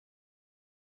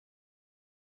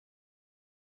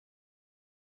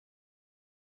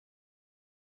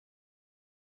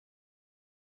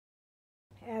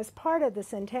As part of the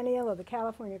centennial of the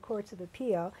California Courts of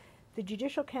Appeal, the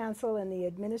Judicial Council and the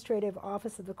Administrative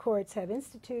Office of the Courts have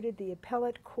instituted the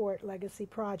Appellate Court Legacy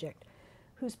Project,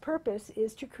 whose purpose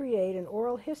is to create an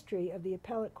oral history of the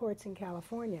appellate courts in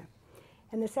California.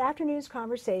 And this afternoon's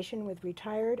conversation with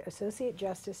retired Associate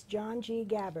Justice John G.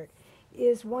 Gabbert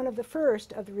is one of the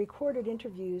first of the recorded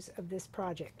interviews of this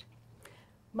project.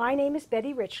 My name is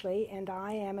Betty Richley, and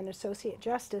I am an Associate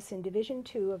Justice in Division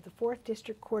II of the 4th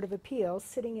District Court of Appeals,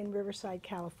 sitting in Riverside,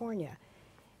 California.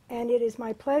 And it is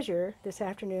my pleasure this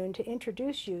afternoon to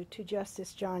introduce you to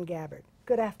Justice John Gabbert.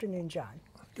 Good afternoon, John.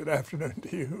 Good afternoon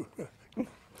to you.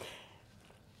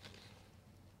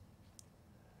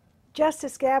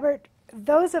 Justice Gabbert,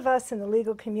 those of us in the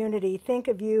legal community think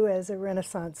of you as a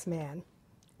Renaissance man.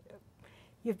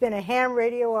 You've been a ham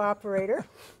radio operator,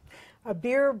 a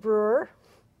beer brewer,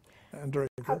 and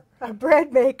drinker, a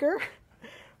bread maker,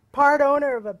 part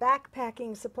owner of a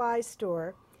backpacking supply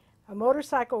store, a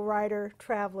motorcycle rider,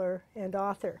 traveler, and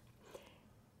author.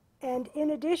 And in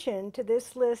addition to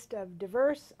this list of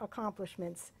diverse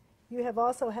accomplishments, you have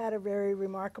also had a very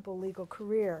remarkable legal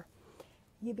career.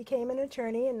 You became an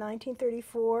attorney in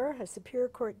 1934, a Superior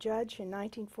Court judge in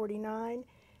 1949,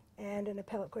 and an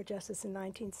appellate court justice in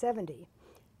 1970.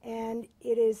 And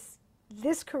it is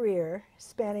this career,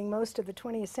 spanning most of the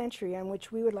 20th century, on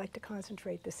which we would like to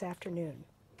concentrate this afternoon.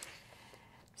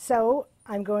 So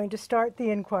I'm going to start the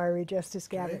inquiry, Justice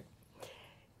Gabbert.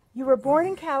 You were born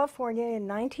in California in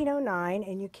 1909,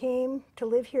 and you came to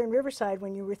live here in Riverside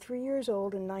when you were 3 years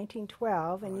old in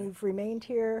 1912, and you've remained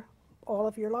here all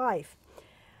of your life.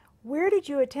 Where did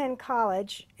you attend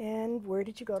college, and where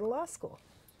did you go to law school?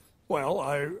 Well,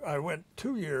 I went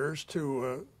 2 years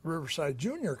to Riverside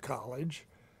Junior College,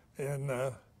 and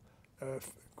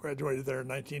graduated there in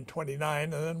 1929,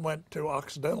 and then went to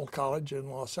Occidental College in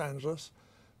Los Angeles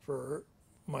for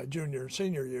my junior and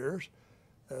senior years.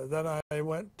 Then I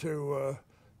went to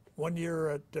 1 year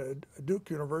at Duke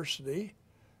University,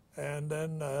 and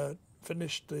then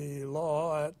finished the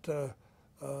law at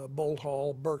Bolt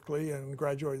Hall, Berkeley, and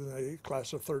graduated in the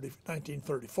class of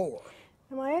 1934.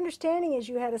 And my understanding is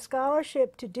you had a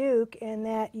scholarship to Duke and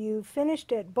that you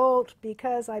finished at Bolt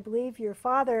because I believe your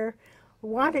father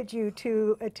wanted you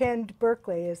to attend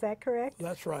Berkeley. Is that correct?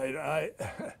 That's right.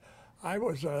 I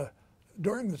was,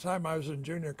 during the time I was in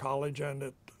junior college and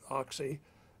at Oxy,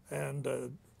 and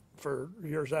for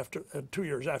years after, 2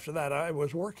 years after that, I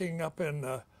was working up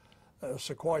in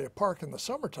Sequoia Park in the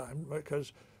summertime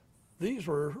because these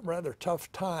were rather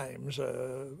tough times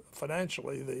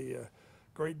financially. The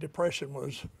Great Depression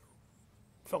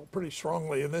felt pretty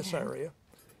strongly in this area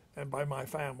and by my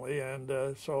family, and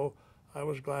so I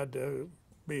was glad to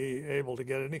be able to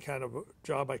get any kind of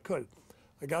job I could.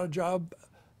 I got a job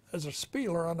as a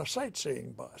spieler on a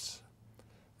sightseeing bus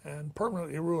and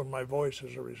permanently ruined my voice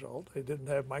as a result. They didn't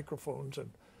have microphones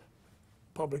and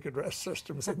public address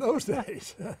systems in those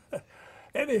days.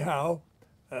 Anyhow,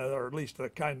 or at least the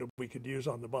kind that we could use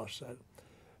on the bus.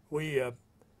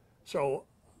 So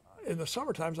in the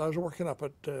summer times, I was working up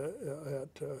at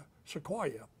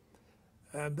Sequoia.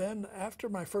 And then after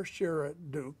my first year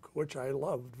at Duke, which I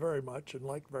loved very much and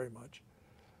liked very much,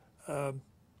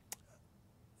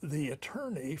 the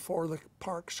attorney for the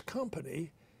parks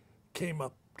company came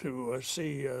up to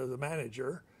see the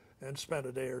manager and spent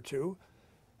a day or two.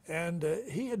 And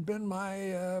he had been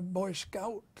my Boy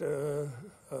Scout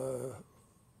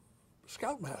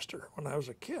scoutmaster when I was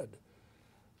a kid.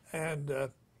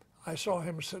 And I saw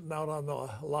him sitting out on the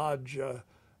lodge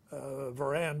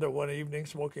veranda one evening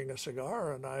smoking a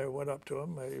cigar, and I went up to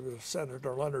him. He was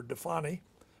Senator Leonard Defani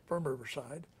from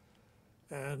Riverside.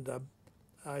 And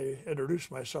I introduced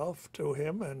myself to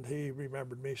him, and he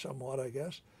remembered me somewhat, I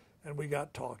guess. And we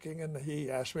got talking, and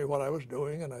he asked me what I was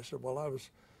doing, and I said, well, I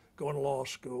was going to law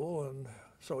school. And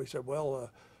so he said, well,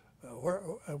 where?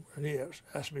 And he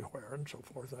asked me where and so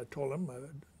forth. I told him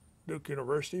Duke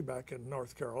University back in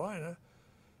North Carolina.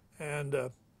 And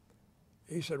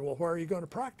he said, well, where are you going to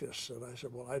practice? And I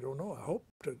said, well, I don't know. I hope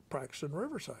to practice in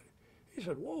Riverside. He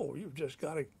said, whoa, you've just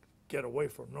got to get away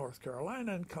from North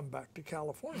Carolina and come back to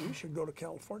California. You should go to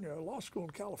California, law school in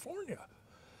California.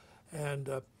 And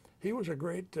he was a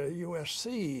great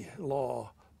USC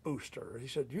law booster. He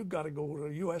said, you've got to go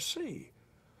to USC.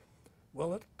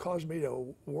 Well, it caused me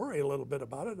to worry a little bit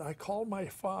about it. I called my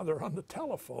father on the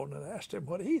telephone and asked him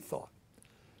what he thought.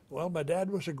 Well, my dad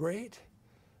was a great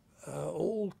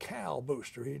old Cal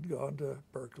booster. He'd gone to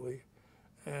Berkeley,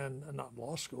 and not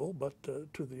law school, but to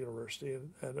the university,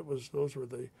 and those were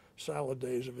the salad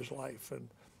days of his life,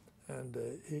 and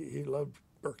he loved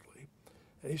Berkeley.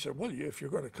 And he said, well, if you're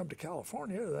going to come to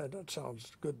California, that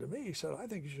sounds good to me. He said, I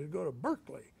think you should go to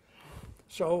Berkeley.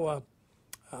 So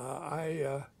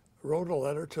I wrote a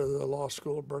letter to the law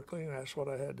school at Berkeley and asked what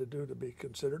I had to do to be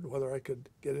considered, whether I could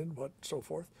get in, what, so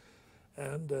forth.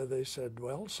 And they said,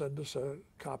 well, send us a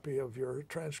copy of your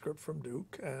transcript from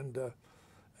Duke, and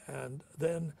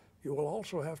then you will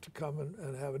also have to come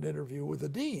and have an interview with the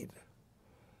dean.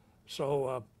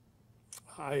 So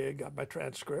I got my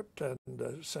transcript and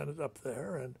sent it up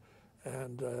there,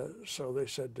 and so they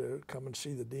said to come and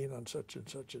see the dean on such and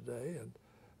such a day,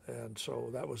 and so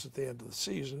that was at the end of the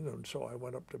season, and so I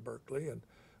went up to Berkeley and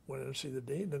went in to see the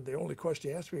dean, and the only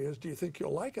question he asked me is, do you think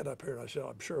you'll like it up here? And I said,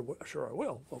 I'm sure I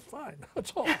will. Well, fine.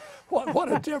 That's all.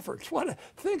 What a difference.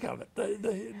 Think of it.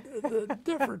 The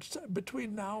difference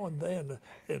between now and then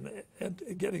and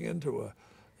getting into a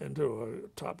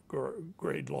top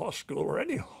grade law school or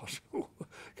any law school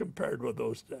compared with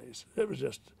those days. It was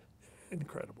just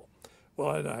incredible.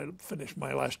 Well, and I finished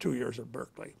my last 2 years at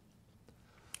Berkeley.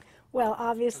 Well,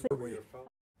 obviously.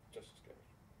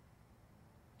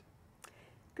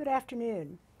 Good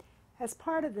afternoon. As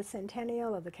part of the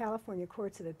centennial of the California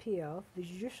Courts of Appeal, the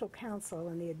Judicial Council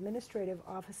and the Administrative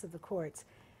Office of the Courts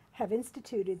have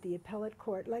instituted the Appellate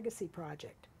Court Legacy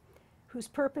Project, whose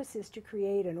purpose is to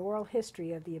create an oral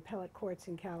history of the appellate courts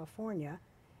in California,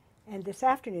 and this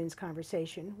afternoon's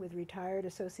conversation with retired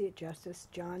Associate Justice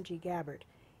John G. Gabbert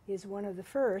is one of the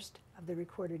first of the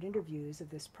recorded interviews of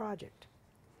this project.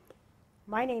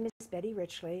 My name is Betty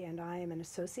Richley, and I am an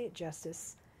Associate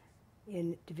Justice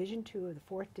in Division II of the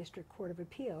 4th District Court of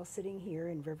Appeal, sitting here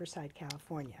in Riverside,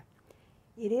 California.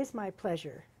 It is my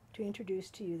pleasure to introduce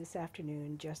to you this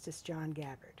afternoon Justice John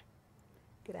Gabbert.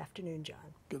 Good afternoon, John.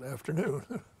 Good afternoon,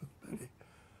 Betty.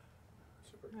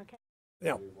 Super. Okay.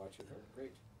 Yeah. You're watching her.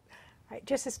 Great. All right,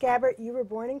 Justice Gabbert, you were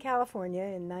born in California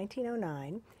in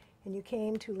 1909, and you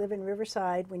came to live in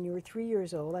Riverside when you were 3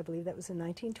 years old. I believe that was in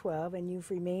 1912, and you've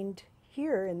remained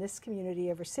here in this community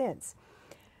ever since.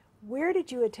 Where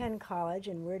did you attend college,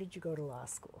 and where did you go to law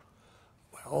school?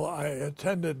 Well, I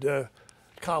attended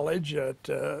college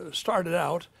started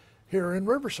out here in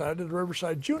Riverside at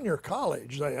Riverside Junior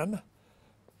College then.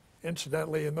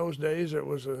 Incidentally, in those days, it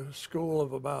was a school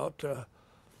of about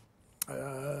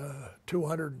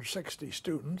 260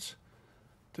 students.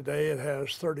 Today, it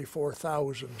has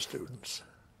 34,000 students.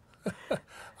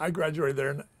 I graduated there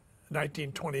in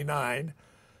 1929.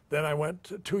 Then I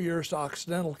went 2 years to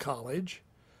Occidental College.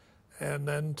 And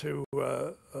then to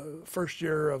first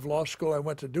year of law school, I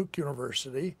went to Duke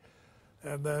University,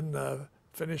 and then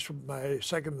finished my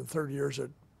second and third years at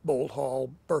Bolt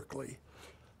Hall, Berkeley.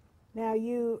 Now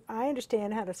I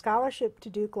understand, had a scholarship to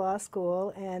Duke Law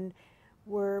School and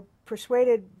were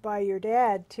persuaded by your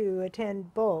dad to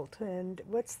attend Bolt. And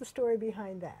what's the story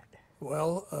behind that?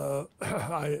 Well,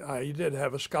 I did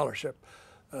have a scholarship.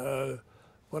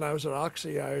 When I was at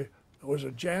Oxy, I was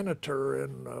a janitor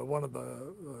in one of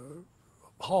the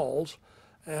halls,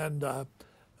 and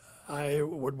I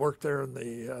would work there in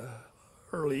the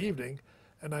early evening,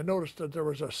 and I noticed that there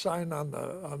was a sign on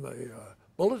the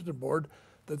bulletin board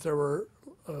that there were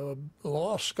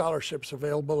law scholarships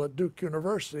available at Duke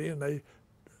University, and they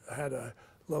had a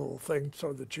little thing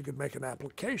so that you could make an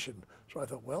application. So I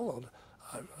thought, well,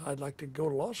 I'd like to go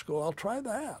to law school. I'll try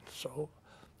that. So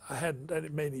I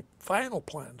hadn't made any final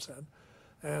plans then.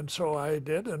 And so I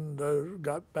did, and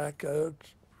got back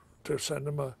to send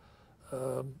him a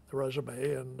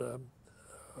resume and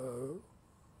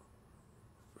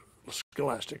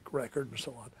scholastic record and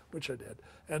so on, which I did.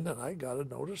 And then I got a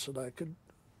notice that I could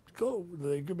go.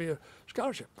 They give me a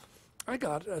scholarship. I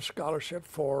got a scholarship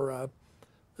for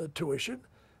tuition,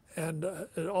 and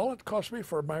all it cost me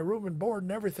for my room and board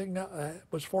and everything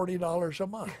was $40 a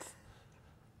month.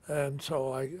 And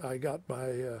so I got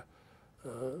my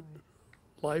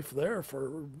life there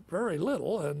for very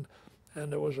little, and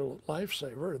it was a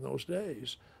lifesaver in those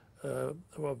days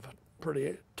of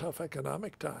pretty tough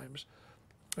economic times.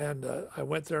 And I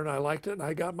went there and I liked it, and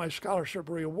I got my scholarship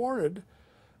rewarded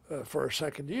for a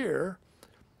second year.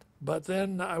 But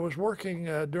then I was working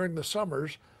during the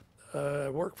summers,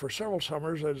 worked for several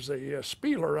summers as a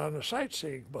spieler on a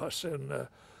sightseeing bus in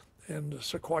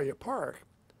Sequoia Park.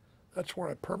 That's where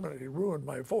I permanently ruined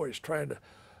my voice, trying to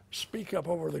speak up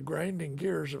over the grinding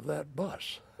gears of that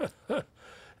bus.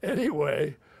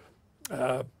 Anyway,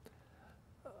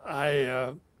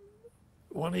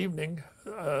 one evening,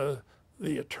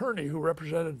 the attorney who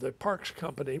represented the Parks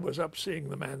Company was up seeing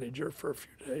the manager for a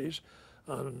few days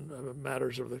on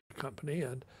matters of the company,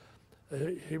 and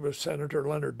he was Senator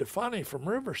Leonard Defani from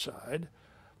Riverside,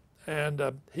 and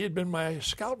he had been my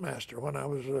scoutmaster when I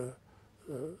was a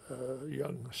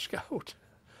young scout.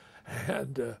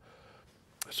 And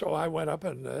so I went up,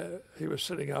 and he was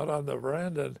sitting out on the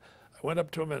veranda, and I went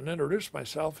up to him and introduced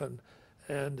myself,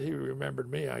 and he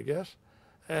remembered me, I guess.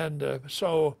 And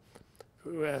so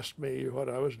he asked me what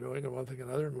I was doing and one thing and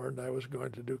another, and learned I was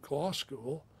going to do law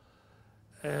school.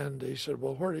 And he said,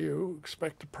 well, where do you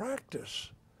expect to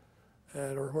practice?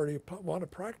 Or where do you want to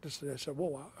practice? And I said,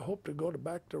 well, I hope to go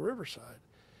back to Riverside.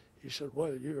 He said,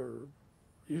 well,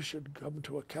 you should come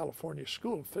to a California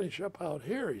school and finish up out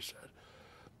here, he said.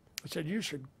 I said, you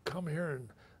should come here, and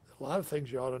a lot of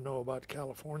things you ought to know about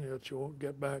California that you won't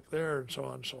get back there, and so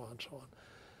on, so on, so on.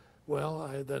 Well,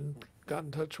 I then got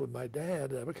in touch with my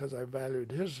dad because I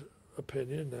valued his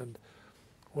opinion and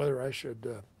whether I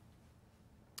should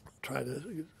try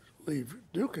to leave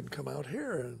Duke and come out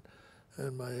here.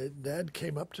 And my dad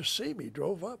came up to see me,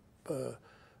 drove up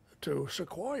to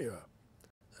Sequoia,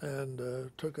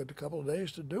 and took a couple of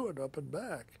days to do it up and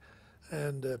back.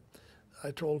 And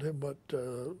I told him what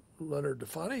Leonard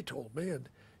Defani told me, and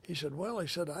he said, well, he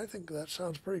said, I think that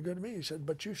sounds pretty good to me. He said,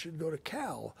 but you should go to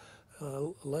Cal.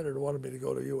 Leonard wanted me to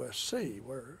go to USC,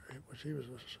 which he was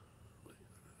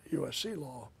a USC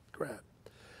law grad.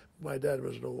 My dad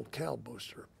was an old Cal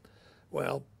booster.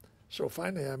 Well, so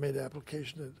finally I made an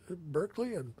application at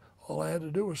Berkeley, and all I had to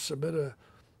do was submit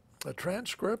a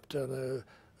transcript and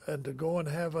to go and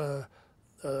have a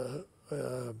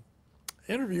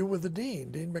interview with the dean,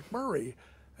 Dean McMurray.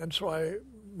 And so I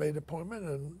made an appointment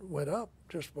and went up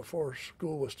just before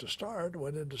school was to start,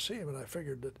 went in to see him, and I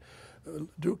figured that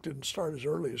Duke didn't start as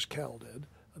early as Cal did,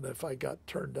 and if I got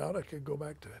turned down, I could go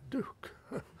back to Duke.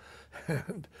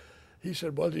 And he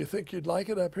said, well, do you think you'd like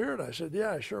it up here? And I said,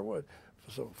 yeah, I sure would.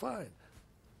 So fine.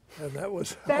 And that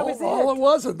was, all it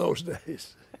was in those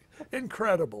days.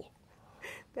 Incredible.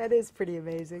 That is pretty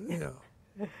amazing.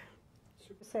 Yeah.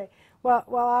 Say, well,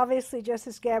 obviously,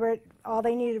 Justice Gabbert, all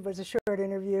they needed was a short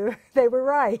interview. They were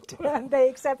right. They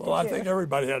accepted Well, I you. think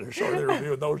everybody had a short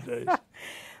interview in those days.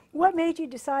 What made you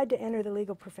decide to enter the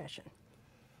legal profession?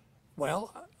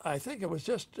 Well, I think it was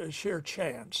just a sheer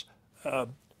chance. When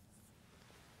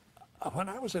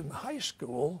I was in high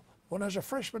school, when I was a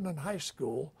freshman in high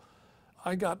school,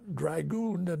 I got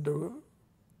dragooned into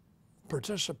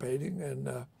participating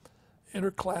in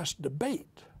interclass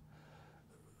debate.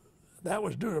 That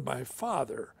was due to my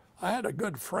father. I had a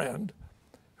good friend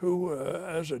who,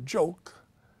 as a joke,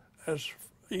 as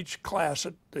each class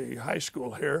at the high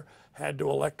school here had to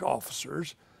elect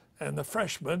officers, and the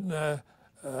freshmen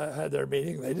had their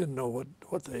meeting. They didn't know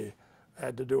what they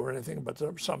had to do or anything, but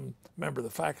some member of the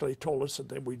faculty told us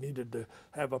that we needed to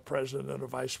have a president and a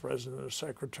vice president, a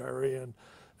secretary, and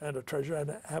a treasurer,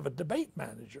 and have a debate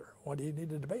manager. What do you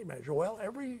need a debate manager? Well,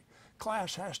 every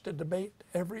class has to debate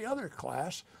every other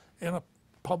class in a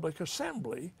public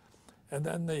assembly, and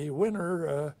then the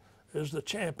winner is the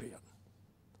champion.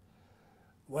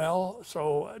 Well,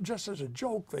 so just as a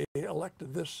joke, they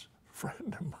elected this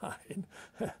friend of mine.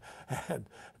 And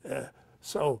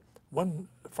so one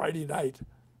Friday night,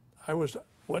 I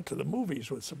went to the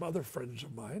movies with some other friends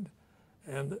of mine,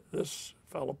 and this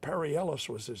fellow, Perry Ellis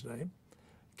was his name,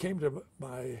 came to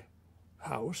my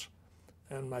house,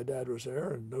 and my dad was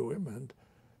there and knew him,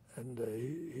 and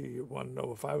he wanted to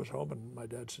know if I was home, and my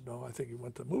dad said, no, I think he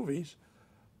went to the movies.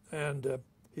 And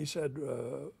he said,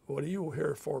 what are you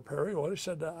here for, Perry? Well, he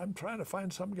said, I'm trying to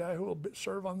find some guy who will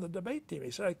serve on the debate team.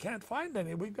 He said, I can't find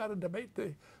any. We've got to debate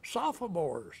the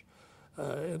sophomores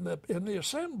in the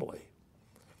assembly.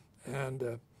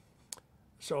 And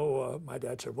so my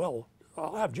dad said, well,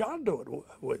 I'll have John do it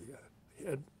with you.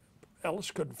 And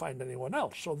Ellis couldn't find anyone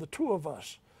else. So the two of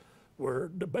us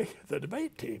were the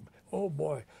debate team. Oh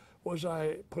boy, was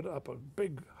I put up a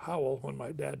big howl when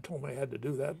my dad told me I had to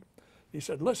do that. He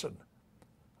said, listen,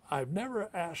 I've never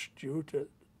asked you to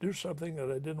do something that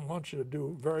I didn't want you to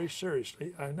do very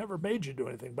seriously. I never made you do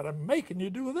anything, but I'm making you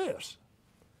do this.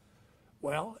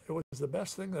 Well, it was the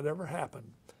best thing that ever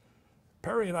happened.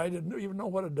 Perry and I didn't even know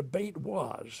what a debate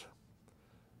was.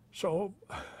 So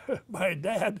my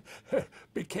dad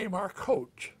became our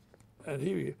coach, and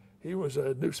he was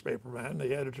a newspaper man,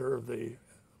 the editor of the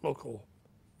local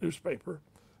newspaper,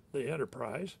 the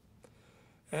Enterprise.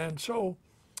 And so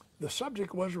the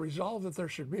subject was resolved that there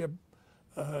should be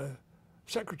a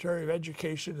Secretary of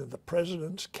Education in the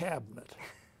President's cabinet.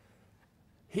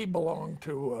 He belonged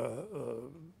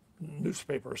to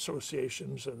newspaper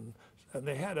associations, and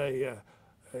they had a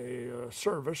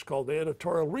service called the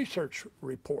Editorial Research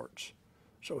Reports.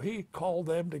 So he called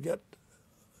them to get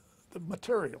the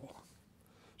material.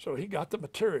 So he got the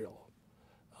material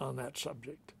on that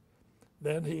subject.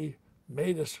 Then he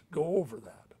made us go over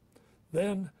that.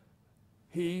 Then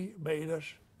he made us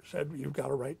said, you've got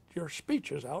to write your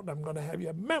speeches out, and I'm going to have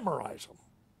you memorize them.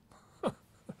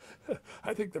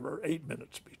 I think there were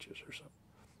 8-minute speeches or something.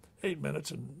 8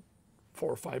 minutes and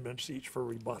 4 or 5 minutes each for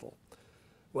rebuttal.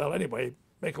 Well, anyway,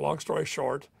 make a long story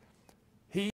short,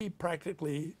 he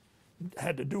practically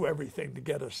had to do everything to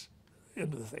get us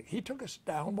into the thing. He took us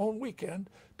down one weekend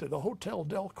to the Hotel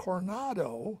Del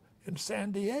Coronado in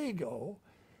San Diego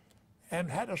and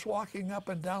had us walking up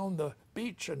and down the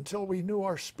beach until we knew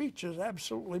our speeches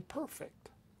absolutely perfect.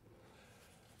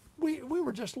 We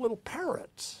were just little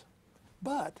parrots,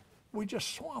 but we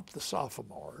just swamped the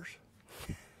sophomores.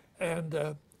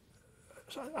 And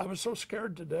so I was so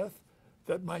scared to death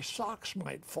that my socks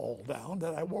might fall down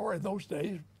that I wore, in those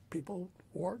days, people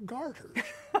wore garters.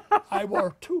 I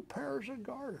wore 2 pairs of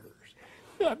garters.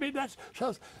 I mean, that's,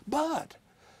 so, but,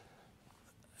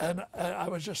 and I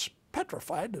was just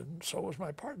petrified, and so was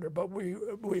my partner, but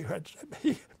my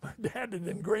dad had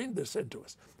ingrained this into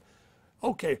us.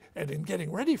 Okay, and in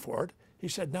getting ready for it, he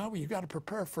said, now you got to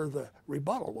prepare for the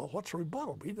rebuttal. Well, what's a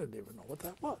rebuttal? We didn't even know what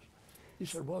that was. He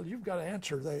said, well, you've got to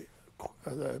answer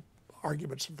the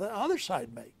arguments that the other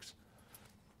side makes.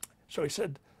 So he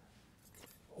said,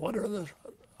 what are the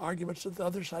arguments that the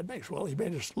other side makes? Well, he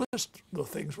made us list the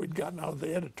things we'd gotten out of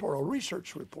the editorial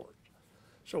research report.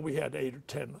 So we had 8 or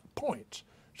 10 points.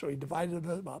 So he divided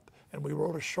them up, and we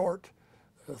wrote a short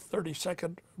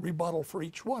 30-second rebuttal for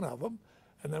each one of them,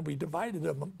 and then we divided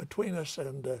them between us,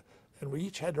 and we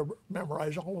each had to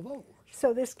memorize all of those.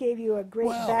 So this gave you a great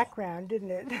background,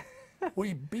 didn't it?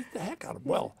 We beat the heck out of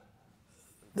them. Well,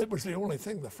 that was the only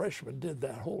thing the freshmen did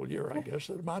that whole year, I guess,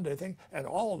 the Monday thing. And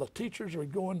all the teachers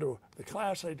would go into the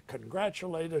class, they'd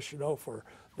congratulate us, you know, for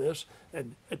this,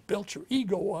 and it built your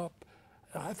ego up.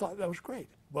 And I thought that was great.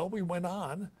 Well, we went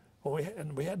on,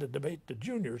 and we had to debate the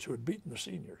juniors who had beaten the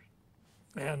seniors.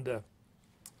 And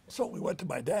so we went to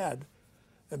my dad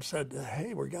and said,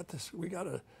 hey, we got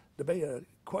to debate a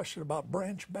question about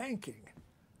branch banking.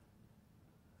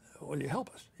 Will you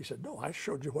help us? He said, no, I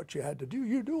showed you what you had to do,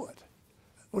 you do it,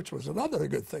 which was another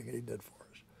good thing he did for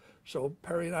us. So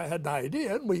Perry and I had an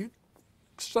idea, and we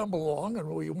stumbled along, and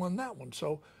we won that one.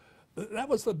 So that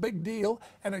was the big deal,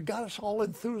 and it got us all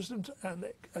enthused and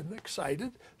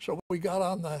excited. So we got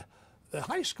on the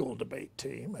high school debate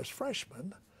team as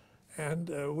freshmen,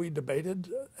 and we debated.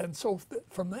 And so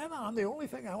from then on, the only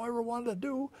thing I ever wanted to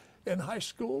do in high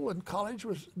school and college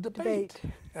was debate.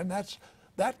 And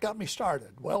that got me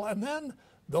started. Well, and then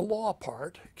the law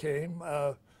part came.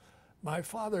 My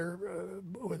father,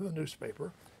 with the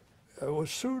newspaper,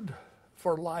 was sued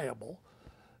for libel,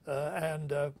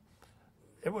 and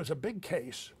it was a big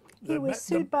case. He was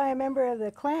sued by a member of the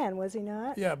Klan, was he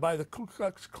not? Yeah, by the Ku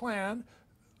Klux Klan,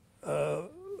 well,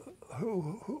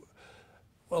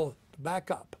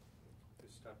 back up.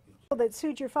 That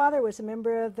sued your father was a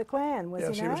member of the Klan, was he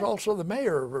not? Yes, he was also the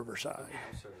mayor of Riverside.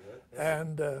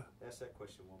 And ask that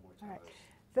question one more time. All right.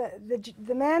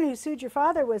 The man who sued your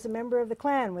father was a member of the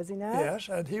Klan, was he not? Yes,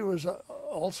 and he was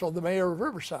also the mayor of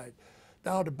Riverside.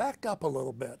 Now, to back up a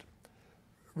little bit,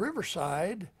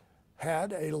 Riverside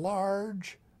had a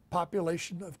large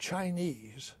population of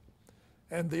Chinese,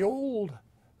 and the old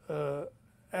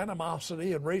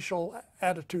animosity and racial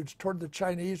attitudes toward the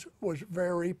Chinese was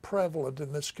very prevalent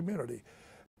in this community,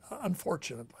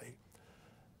 unfortunately.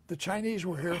 The Chinese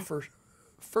were here for,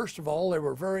 first of all, they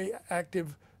were very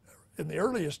active in the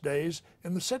earliest days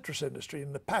in the citrus industry,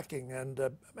 in the packing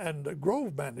and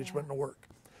grove management and work.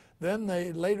 Then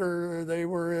later they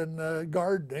were in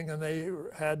gardening, and they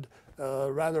had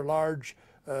rather large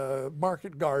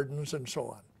market gardens and so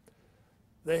on.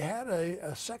 They had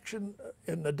a section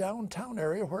in the downtown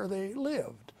area where they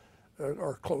lived,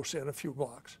 or close in, a few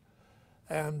blocks.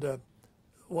 And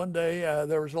one day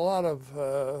there was a lot of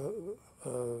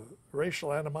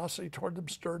racial animosity toward them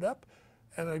stirred up,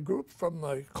 and a group from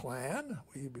the Klan,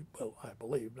 well, I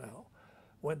believe now,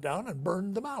 went down and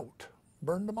burned them out,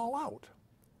 burned them all out.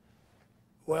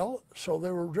 Well, so they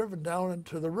were driven down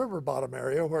into the river bottom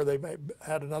area where they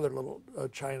had another little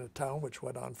Chinatown, which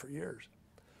went on for years.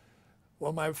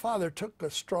 Well, my father took a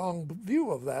strong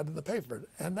view of that in the paper,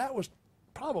 and that was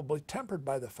probably tempered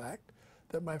by the fact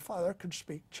that my father could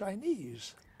speak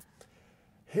Chinese.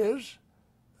 His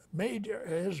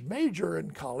major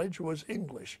in college was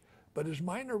English, but his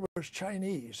minor was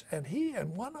Chinese, and he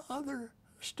and one other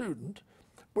student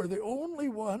were the only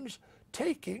ones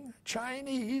taking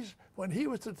Chinese when he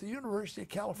was at the University of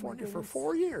California for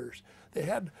 4 years. They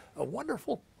had a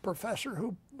wonderful professor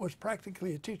who was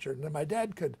practically a teacher, and my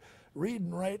dad could read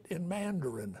and write in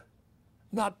Mandarin.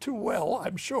 Not too well,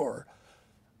 I'm sure.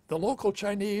 The local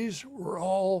Chinese were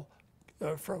all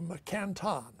from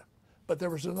Canton, but there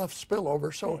was enough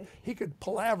spillover so Okay. he could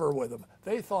palaver with them.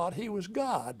 They thought he was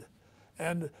God,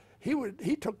 and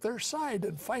he took their side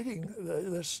in fighting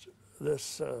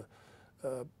this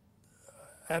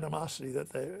animosity that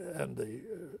the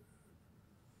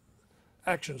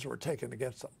actions were taken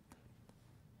against them.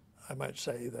 I might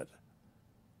say that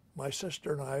my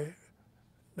sister and I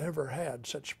never had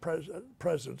such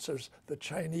presents as the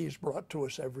Chinese brought to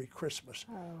us every Christmas.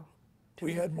 Oh.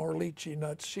 We had more lychee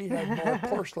nuts. She had more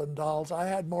porcelain dolls. I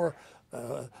had more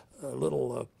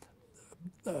little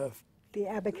The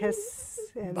abacus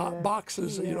and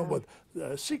boxes, you know, yeah.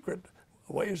 with secret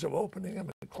ways of opening them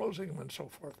and closing them and so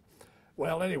forth.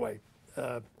 Well, anyway,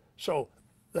 so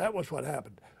that was what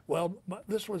happened. Well,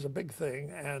 this was a big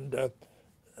thing, and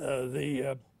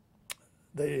the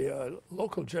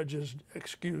local judges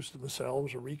excused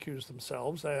themselves or recused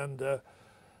themselves and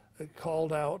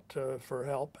called out for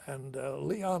help. And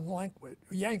Leon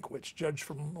Yankwich, judge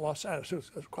from Los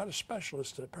Angeles, who's quite a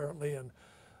specialist apparently in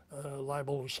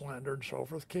libel and slander and so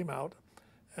forth, came out.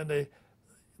 And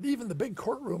even the big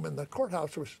courtroom in the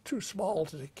courthouse was too small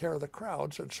to take care of the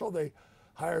crowds, and so they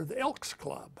hired the Elks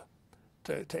Club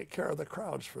to take care of the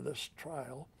crowds for this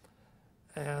trial.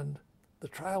 And the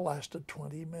trial lasted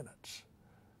 20 minutes.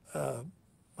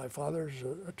 My father's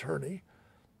attorney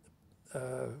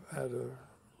had a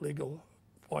legal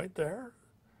point there,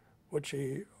 which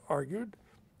he argued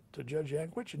to Judge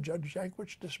Yankwich, and Judge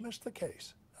Yankwich dismissed the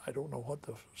case. I don't know what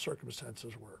the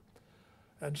circumstances were.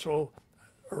 And so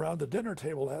around the dinner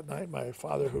table that night, my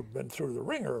father, who'd been through the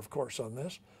ringer, of course, on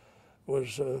this,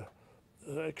 was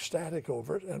ecstatic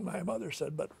over it. And my mother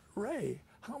said, "But Ray,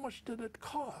 how much did it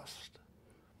cost?"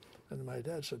 And my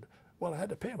dad said, "Well, I had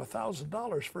to pay him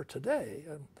 $1,000 for today."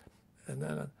 And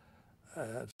then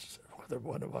whether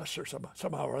one of us or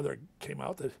somehow or other came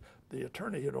out that the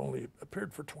attorney had only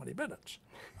appeared for 20 minutes.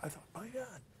 I thought, my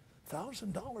God,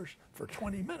 $1,000 for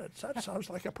 20 minutes. That sounds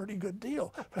like a pretty good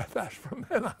deal. But from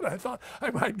then on, I thought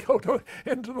I might go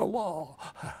into the law.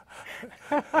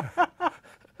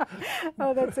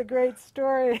 Oh, that's a great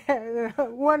story.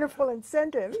 Wonderful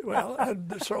incentive. Well,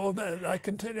 and so then I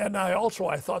continued, and I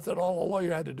thought that all a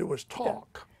lawyer had to do was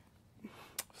talk.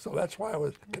 So that's why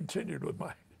I continued with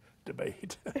my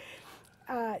debate.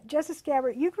 Justice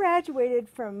Gabbert, you graduated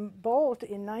from Bolt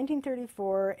in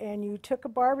 1934, and you took a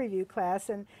bar review class,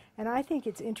 and I think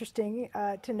it's interesting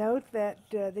to note that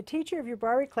the teacher of your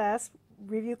bar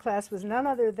review class was none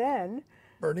other than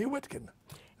Bernie Whitkin.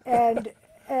 And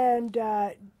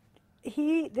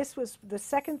this was the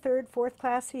second, third, fourth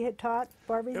class he had taught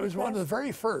bar review. It was class? one of the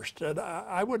very first, and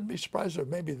I wouldn't be surprised if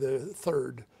maybe the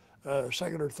third,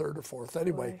 second or third or fourth.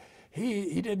 Anyway, Boy.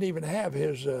 he didn't even have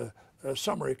his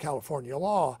summary of California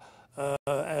law,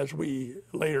 as we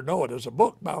later know it, as a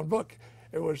bound book.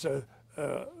 It was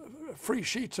free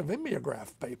sheets of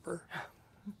mimeograph paper,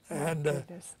 and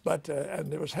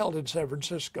and it was held in San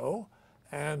Francisco,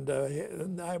 and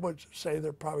I would say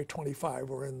there probably 25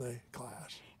 were in the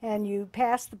class. And you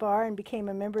passed the bar and became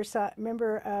a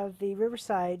member of the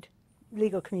Riverside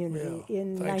legal community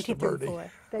in thanks to 1934. Bernie.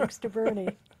 Thanks to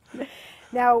Bernie.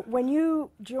 Now, when you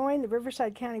joined the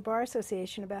Riverside County Bar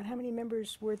Association, about how many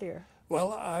members were there?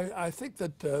 Well, I think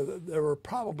that there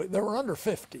were under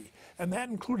 50, and that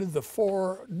included the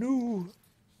 4 new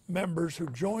members who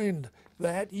joined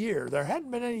that year. There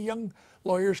hadn't been any young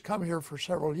lawyers come here for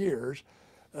several years.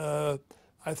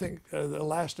 I think the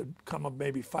last had come up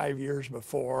maybe 5 years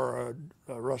before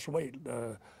Russ Waite.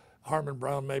 Harmon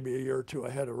Brown maybe a year or two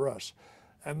ahead of Russ.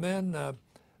 And then,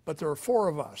 but there were 4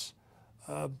 of us.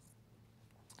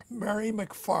 Mary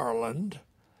McFarland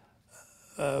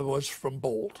was from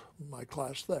Bolt, my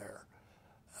class there.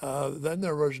 Then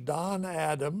there was Don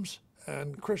Adams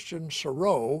and Christian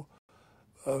Serow,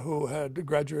 who had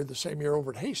graduated the same year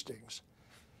over at Hastings.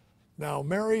 Now,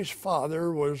 Mary's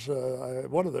father was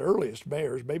one of the earliest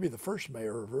mayors, maybe the first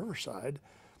mayor of Riverside.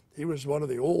 He was one of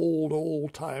the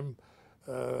old-time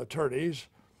attorneys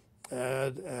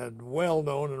and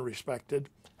well-known and respected.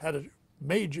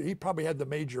 He probably had the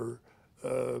major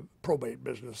probate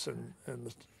business in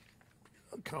the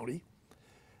county.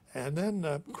 And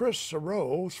then Chris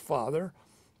Serow's father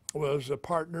was a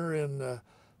partner in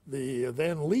the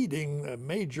then leading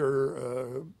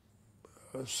major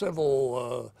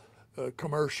civil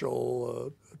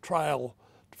commercial trial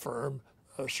firm,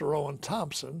 Serow and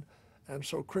Thompson, and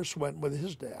so Chris went with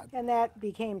his dad. And that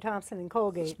became Thompson and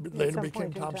Colgate. Later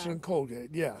became Thompson and Colgate,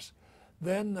 yes.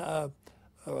 Then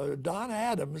Don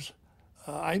Adams,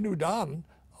 I knew Don,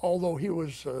 although he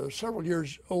was several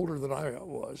years older than I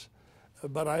was,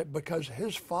 because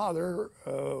his father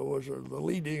was the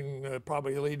leading,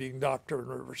 probably a leading doctor in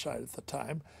Riverside at the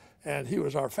time, And he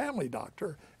was our family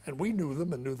doctor, and we knew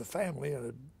them and knew the family and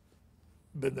had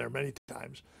been there many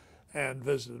times and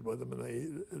visited with them,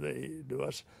 and they knew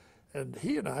us. And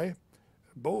he and I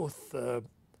both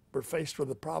were faced with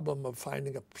the problem of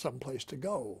finding some place to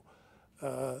go.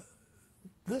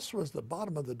 This was the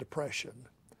bottom of the Depression,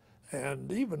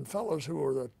 and even fellows who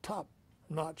were the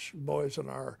top-notch boys in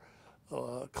our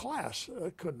class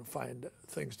couldn't find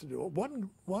things to do.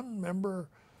 One member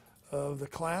of the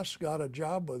class got a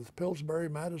job with Pillsbury,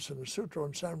 Madison, and Sutro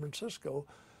in San Francisco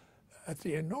at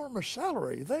the enormous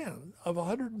salary then of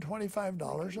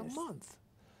 $125 a month.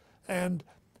 And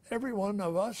every one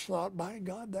of us thought, my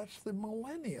God, that's the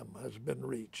millennium has been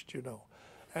reached, you know.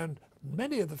 And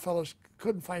many of the fellows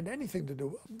couldn't find anything to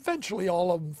do. Eventually,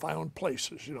 all of them found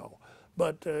places, you know.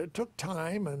 But it took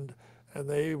time, and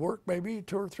they worked maybe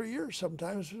 2 or 3 years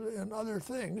sometimes in other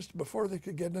things before they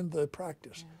could get into the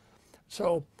practice. Yeah.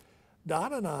 So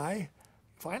Don and I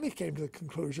finally came to the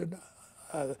conclusion,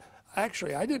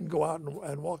 actually, I didn't go out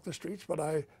and walk the streets, but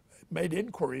I made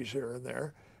inquiries here and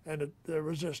there, and there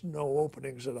was just no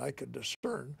openings that I could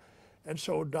discern. And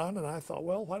so Don and I thought,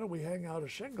 well, why don't we hang out a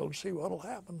shingle and see what'll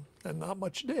happen? And not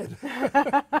much did.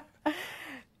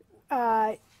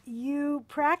 You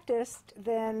practiced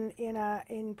then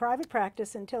in private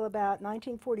practice until about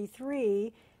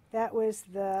 1943. That was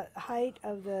the height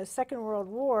of the Second World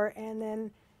War. And then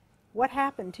what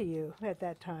happened to you at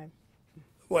that time?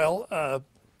 Well,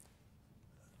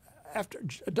 after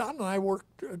Don and I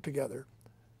worked together,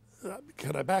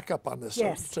 can I back up on this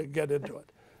yes. to get into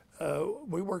it?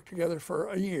 We worked together for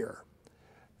a year,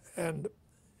 and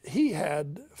he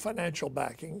had financial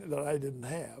backing that I didn't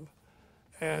have,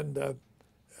 and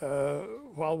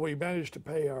while we managed to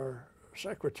pay our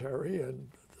secretary and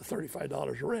the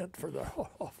 $35 rent for the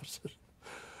offices,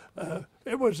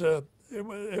 it was a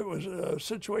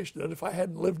situation that if I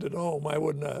hadn't lived at home, I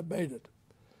wouldn't have made it.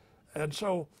 And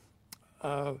so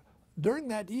during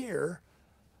that year,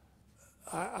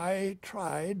 I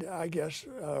tried, I guess,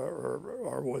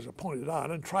 or was appointed on,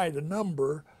 and tried a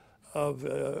number of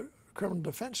criminal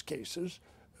defense cases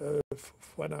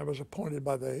when I was appointed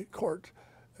by the court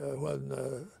when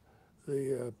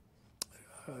the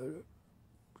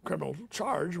criminal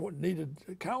charge needed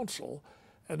counsel,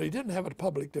 and they didn't have a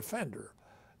public defender.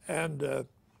 And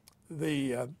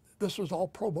this was all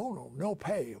pro bono, no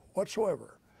pay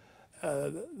whatsoever.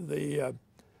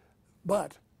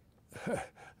 But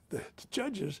the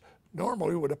judges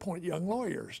normally would appoint young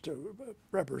lawyers to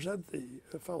represent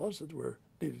the fellows that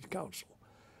needed counsel.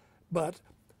 But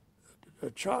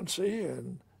Chauncey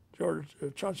and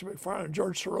Chauncey McFarland and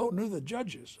George Thoreau knew the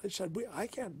judges. They said, I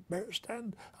can't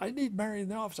stand, I need Mary in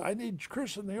the office, I need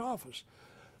Chris in the office.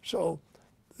 So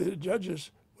the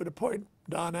judges would appoint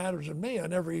Don Adams and me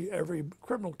on every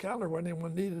criminal calendar when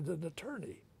anyone needed an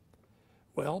attorney.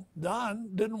 Well,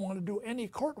 Don didn't want to do any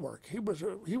court work. He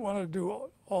wanted to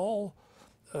do all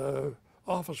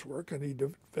office work, and he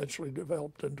eventually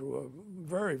developed into a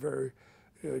very, very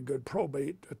good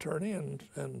probate attorney,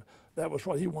 and that was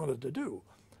what he wanted to do.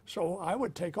 So I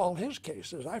would take all his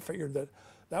cases. I figured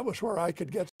that was where I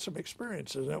could get some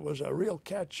experiences, and it was a real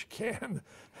catch-can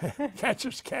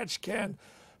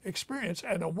experience,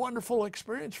 and a wonderful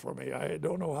experience for me. I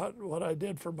don't know what I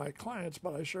did for my clients,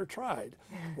 but I sure tried.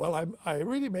 Well, I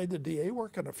really made the DA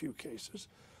work on a few cases,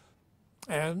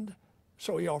 and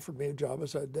so he offered me a job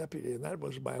as a deputy, and that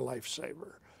was my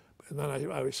lifesaver. And then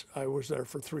I was there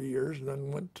for 3 years, and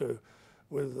then went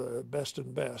with Best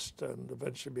and Best, and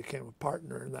eventually became a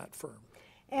partner in that firm.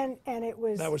 And it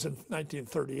was... That was in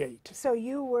 1938. So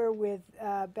you were with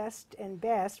Best and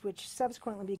Best, which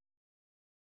subsequently became...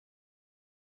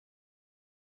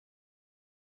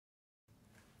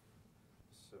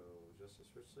 So, Justice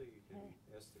Ritchie, you can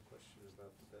ask the question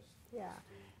about the Best. Yeah.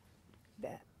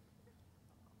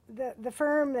 The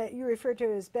firm that you refer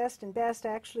to as Best and Best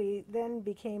actually then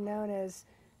became known as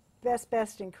Best,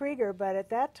 Best, and Krieger, but at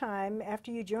that time,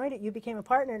 after you joined it, you became a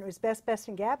partner, and it was Best, Best,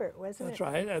 and Gabbert, wasn't it? That's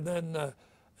right, and then,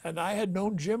 and I had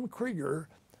known Jim Krieger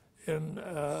in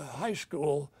high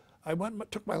school. I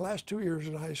took my last 2 years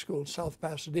in high school in South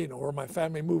Pasadena, where my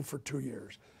family moved for 2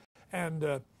 years.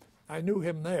 And I knew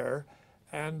him there,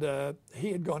 and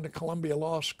he had gone to Columbia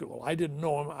Law School. I didn't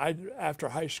know him. After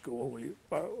high school,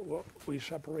 we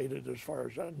separated as far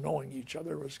as knowing each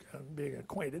other, being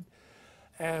acquainted.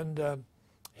 And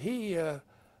he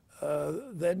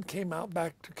then came out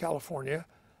back to California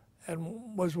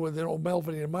and was with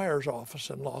Melvin and Meyer's office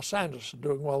in Los Angeles,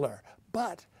 doing well there.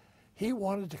 But he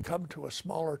wanted to come to a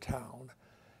smaller town.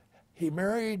 He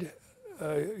married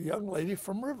a young lady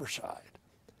from Riverside.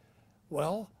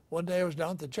 Well, one day I was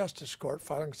down at the Justice Court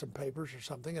filing some papers or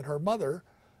something, and her mother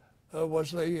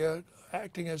was the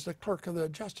acting as the clerk of the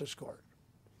Justice Court.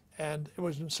 And it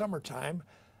was in summertime,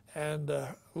 and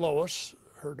Lois,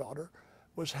 her daughter,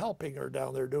 was helping her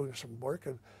down there doing some work,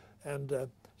 and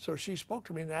so she spoke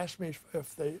to me and asked me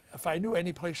if I knew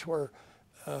any place where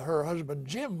her husband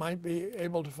Jim might be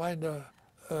able to find a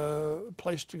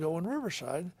place to go in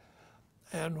Riverside.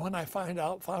 And when I found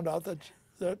out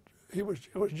that it was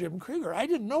Jim Krieger, I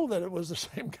didn't know that it was the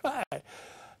same guy.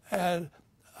 And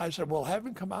I said, well, have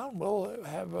him come out and we'll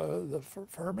have the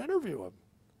firm interview him,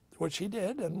 which he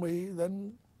did, and we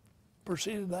then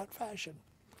proceeded that fashion.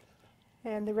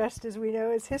 And the rest, as we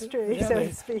know, is history, yeah, so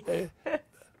to speak.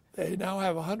 They now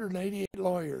have 188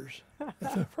 lawyers at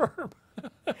the firm.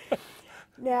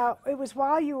 Now, it was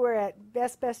while you were at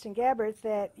Best and Gabbert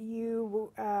that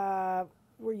you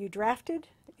were you drafted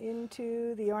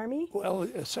into the Army? Well,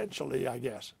 essentially, I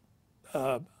guess.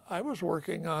 I was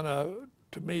working on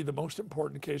to me, the most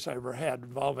important case I ever had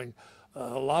involving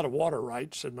a lot of water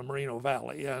rights in the Moreno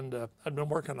Valley, and I'd been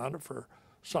working on it for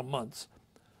some months.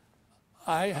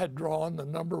 I had drawn the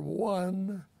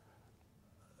 #1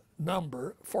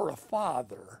 number for a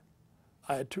father.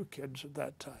 I had 2 kids at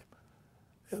that time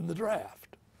in the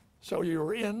draft. So you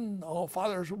were in, oh,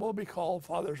 fathers will be called,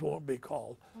 fathers won't be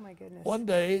called. Oh my goodness. One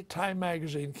day, Time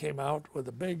magazine came out with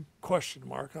a big question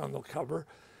mark on the cover,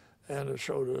 and it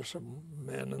showed us some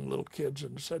men and little kids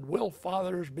and said, will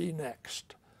fathers be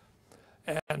next?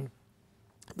 And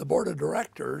the board of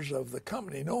directors of the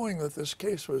company, knowing that this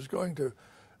case was going to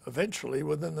eventually,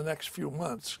 within the next few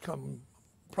months, come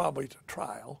probably to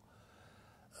trial,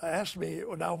 asked me,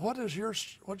 now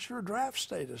what's your draft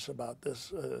status about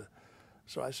this?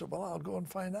 So I said, well, I'll go and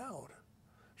find out.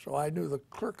 So I knew the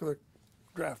clerk of the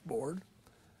draft board,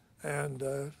 and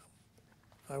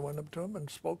I went up to him and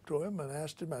spoke to him and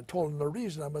asked him. I told him the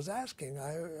reason I was asking.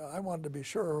 I wanted to be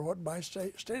sure what my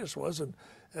status was,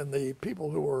 and the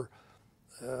people who were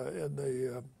in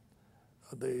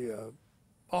the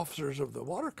officers of the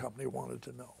water company wanted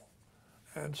to know.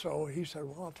 And so he said,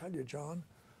 well, I'll tell you, John,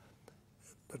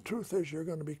 the truth is you're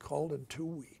going to be called in 2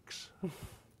 weeks.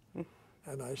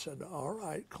 And I said, all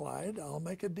right, Clyde, I'll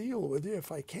make a deal with you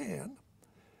if I can.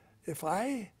 If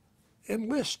I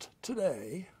enlist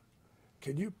today,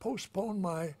 can you postpone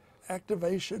my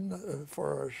activation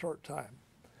for a short time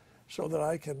so that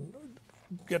I can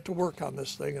get to work on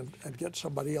this thing and get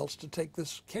somebody else to take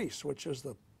this case, which is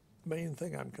the main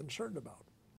thing I'm concerned about.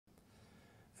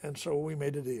 And so we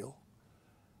made a deal.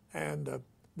 And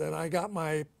then I got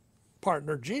my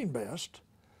partner, Gene Best,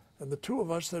 and the 2 of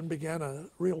us then began a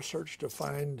real search to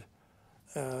find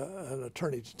an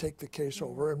attorney to take the case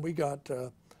over. And we got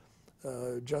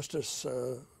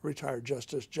retired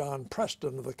Justice John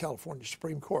Preston of the California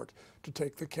Supreme Court to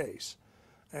take the case.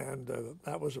 And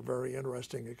that was a very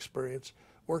interesting experience,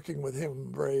 working with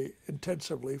him very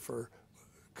intensively for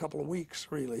a couple of weeks,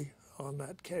 really, on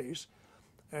that case.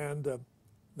 And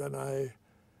then I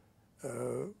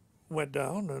went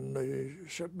down, and they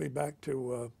shipped me back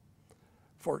to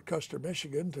Fort Custer,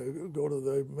 Michigan, to go to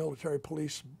the military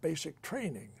police basic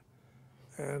training,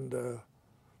 and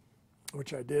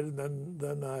which I did. And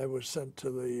then I was sent to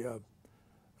the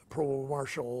Provost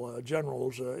Marshal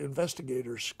General's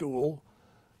Investigators School,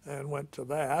 and went to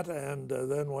that, and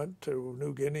then went to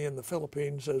New Guinea and the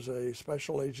Philippines as a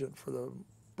special agent for the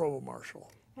Provost Marshal.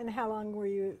 And how long were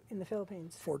you in the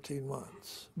Philippines? 14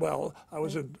 months. Well, I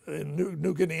was in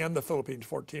New Guinea and the Philippines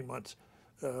 14 months.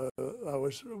 I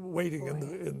was waiting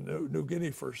in New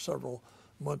Guinea for several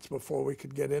months before we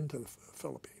could get into the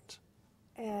Philippines.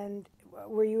 And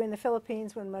were you in the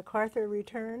Philippines when MacArthur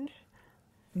returned?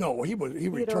 No, he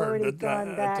returned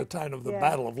at the time of the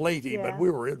Battle of Leyte, but we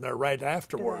were in there right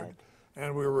afterward.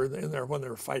 And we were in there when they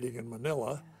were fighting in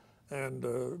Manila,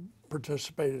 and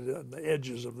participated in the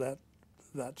edges of that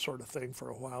sort of thing for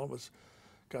a while.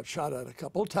 Got shot at a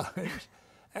couple of times.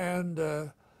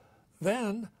 And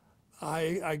then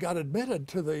I got admitted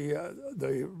to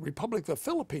the Republic of the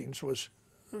Philippines was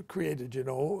created, you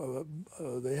know.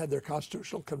 They had their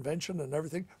constitutional convention and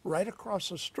everything right across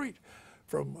the street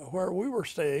from where we were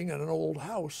staying in an old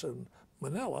house in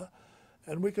Manila.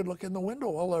 And we could look in the window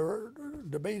while they were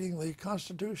debating the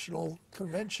constitutional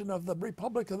convention of the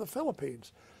Republic of the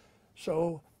Philippines.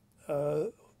 So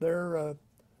their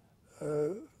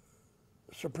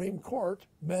Supreme Court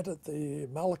met at the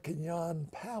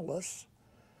Malacañang Palace,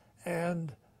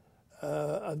 and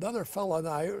another fellow and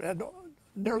I, and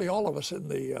nearly all of us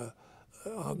in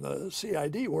on the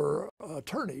CID were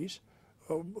attorneys.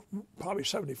 Probably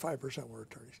 75% were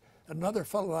attorneys. Another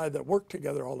fellow and I that worked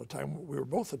together all the time, we were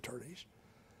both attorneys.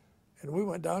 And we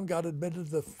went down, got admitted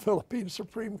to the Philippine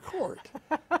Supreme Court.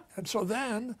 And so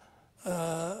then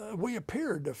we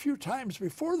appeared a few times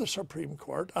before the Supreme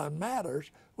Court on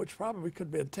matters which probably could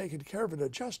have been taken care of in a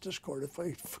justice court if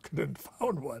we could have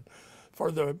found one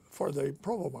for the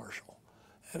provost marshal,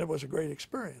 and it was a great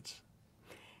experience.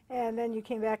 And then you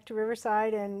came back to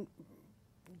Riverside and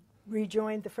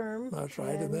rejoined the firm. That's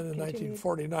right. And then in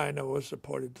 1949, I was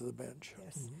appointed to the bench.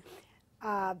 Yes.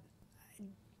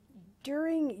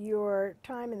 During your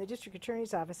time in the district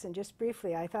attorney's office, and just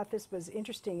briefly, I thought this was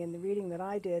interesting in the reading that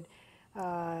I did,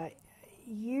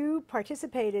 you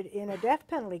participated in a death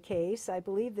penalty case. I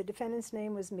believe the defendant's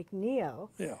name was McNeil.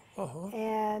 Yeah.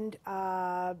 And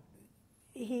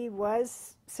he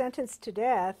was sentenced to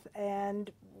death.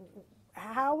 And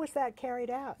how was that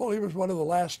carried out? Well, he was one of the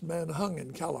last men hung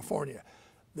in California.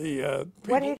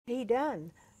 What had he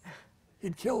done?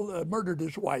 He'd murdered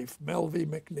his wife, Melvie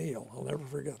McNeil. I'll never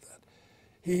forget that.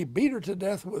 He beat her to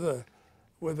death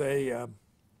with a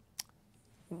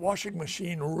washing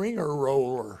machine wringer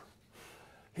roller.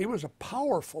 He was a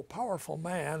powerful, powerful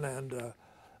man, and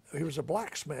he was a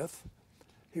blacksmith.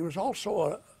 He was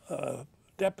also a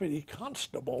deputy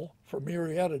constable for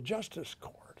Marietta Justice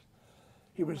Court.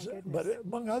 He was, but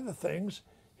among other things,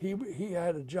 he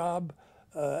had a job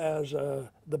as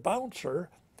the bouncer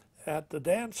at the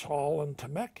dance hall in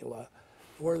Temecula,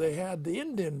 where they had the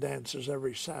Indian dances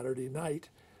every Saturday night,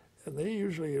 and they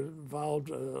usually involved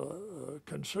a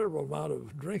considerable amount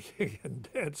of drinking and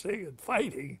dancing and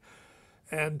fighting.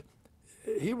 And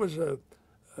he was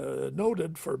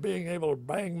noted for being able to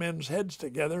bang men's heads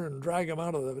together and drag them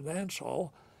out of the dance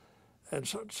hall. And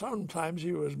sometimes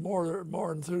he was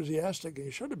more enthusiastic than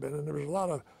he should have been, and there was a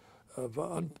lot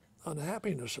of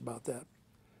unhappiness about that.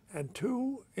 And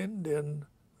two Indian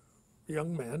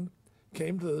young men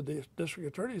came to the district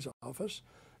attorney's office,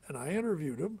 and I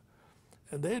interviewed them,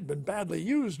 and they had been badly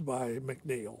used by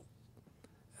McNeil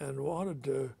and wanted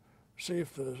to see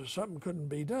if something couldn't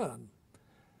be done.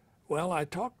 Well, I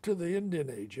talked to the Indian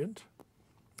agent,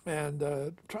 and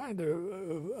trying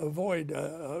to avoid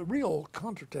real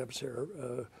contretemps here,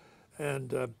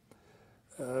 and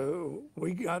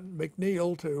we got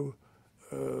McNeil to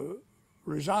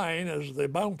resign as the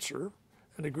bouncer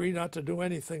and agree not to do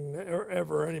anything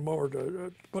ever anymore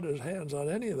to put his hands on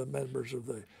any of the members of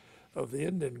the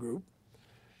Indian group,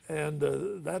 and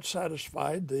that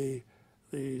satisfied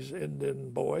these Indian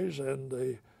boys and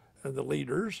the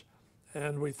leaders,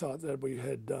 and we thought that we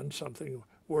had done something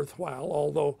worthwhile.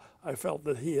 Although I felt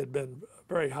that he had been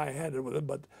very high-handed with him,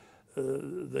 but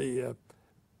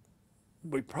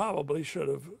we probably should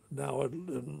have now,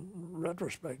 in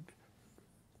retrospect,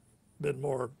 been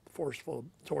more forceful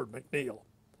toward McNeil.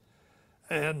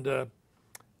 And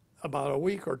about a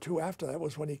week or two after that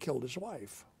was when he killed his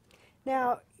wife.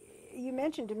 Now, you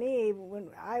mentioned to me when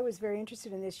I was very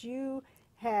interested in this, you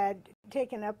had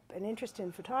taken up an interest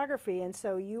in photography, and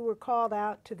so you were called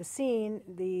out to the scene.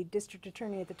 The district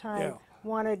attorney at the time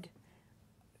wanted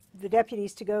the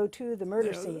deputies to go to the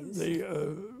murder scenes.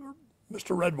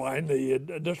 Mr. Redwine, the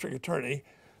district attorney,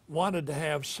 wanted to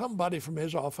have somebody from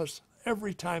his office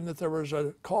every time that there was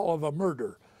a call of a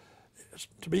murder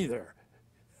to be there.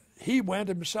 He went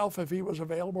himself if he was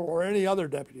available, or any other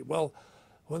deputy. Well,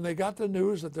 when they got the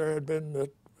news that there had been,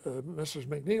 Mrs.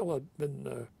 McNeil had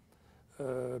been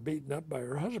beaten up by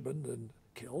her husband and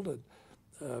killed,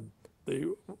 and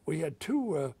we had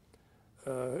two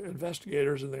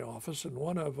investigators in the office, and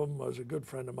one of them was a good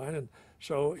friend of mine, and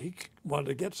so he wanted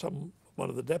to get one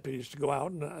of the deputies to go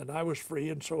out, and I was free,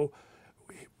 and so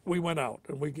we went out,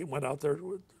 and we went out there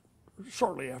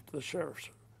shortly after the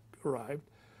sheriffs arrived,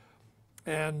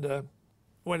 and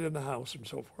went in the house and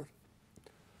so forth.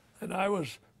 And I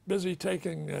was busy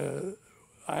taking,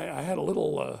 I had a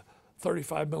little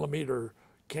 35 millimeter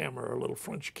camera, a little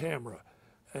French camera,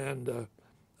 and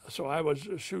so I was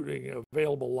shooting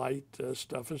available light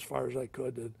stuff as far as I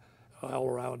could, and all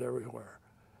around everywhere.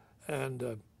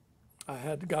 And I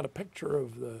had got a picture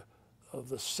of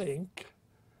the sink,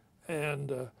 and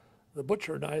the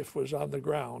butcher knife was on the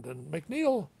ground. And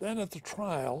McNeil then at the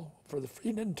trial,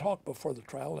 he didn't talk before the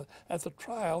trial. At the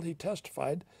trial, he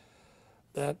testified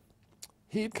that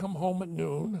he'd come home at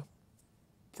noon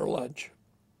for lunch,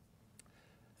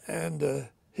 and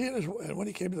when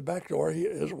he came to the back door,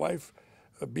 his wife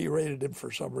berated him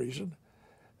for some reason,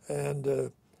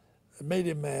 and made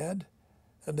him mad,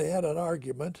 and they had an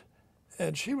argument,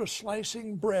 and she was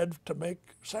slicing bread to make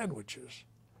sandwiches.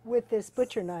 With this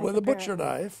butcher knife. With a butcher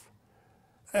knife,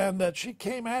 and that she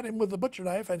came at him with the butcher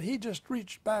knife, and he just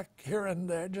reached back here, and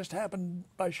there just happened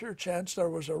by sheer chance there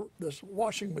was this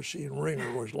washing machine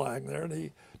wringer was lying there, and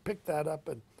he picked that up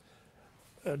and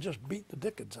just beat the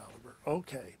dickens out of her.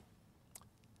 Okay.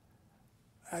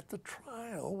 at the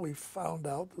trial, we found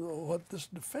out what this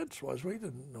defense was. We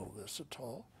didn't know this at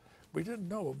all. We didn't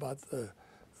know about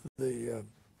the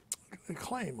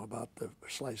claim about the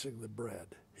slicing the bread.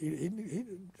 He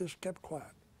just kept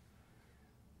quiet.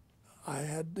 I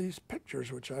had these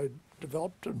pictures which I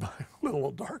developed in my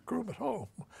little dark room at home,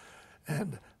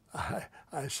 and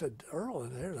I said, Earl,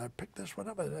 and there, I picked this one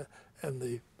up,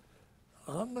 and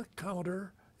on the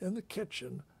counter in the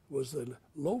kitchen was the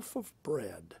loaf of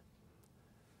bread,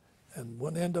 and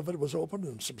one end of it was open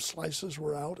and some slices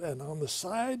were out, and on the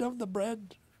side of the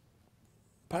bread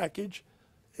package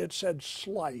it said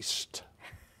sliced.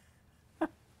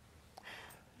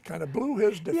 Kind of blew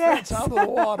his defense out of the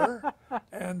water,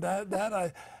 and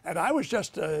I was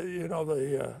just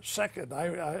the second.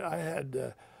 I had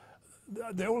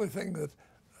the only thing that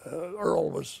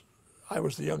Earl was. I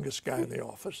was the youngest guy in the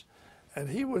office, and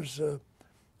he was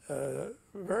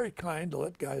very kind to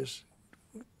let guys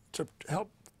to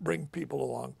help bring people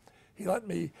along. He let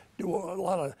me do a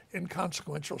lot of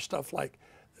inconsequential stuff like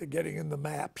getting in the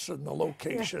maps and the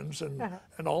locations and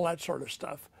all that sort of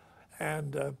stuff,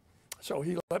 and. So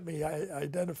he let me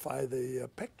identify the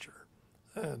picture,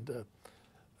 and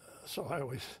so I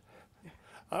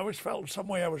always felt in some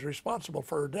way I was responsible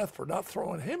for her death for not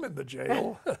throwing him in the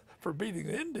jail for beating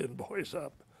the Indian boys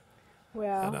up.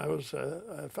 Well, and I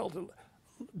felt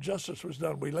justice was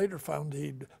done. We later found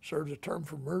he'd served a term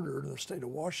for murder in the state of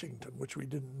Washington, which we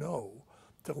didn't know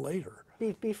till later.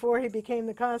 Before he became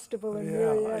the constable in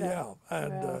Marietta. Yeah,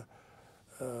 and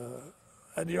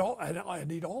wow.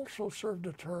 And he'd also served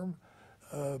a term.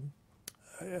 A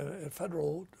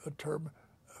federal term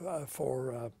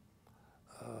for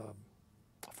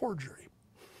forgery.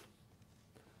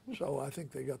 So I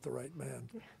think they got the right man.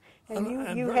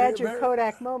 And you had your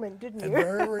Kodak moment, didn't you?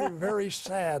 And very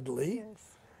sadly,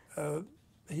 yes.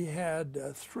 He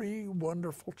had 3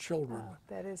 wonderful children. Oh,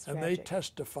 that is and tragic. They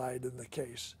testified in the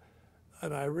case.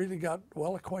 And I really got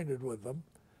well acquainted with them.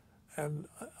 And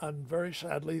very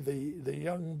sadly, the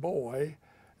young boy,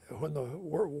 when the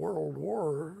World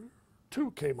War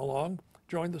II came along,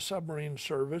 joined the submarine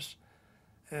service,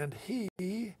 and he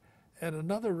and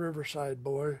another Riverside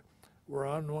boy were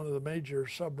on one of the major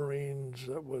submarines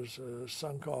that was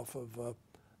sunk off of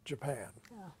Japan.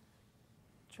 Oh,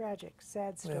 tragic,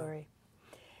 sad story.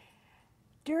 Yeah.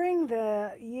 During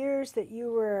the years that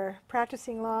you were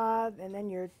practicing law, and then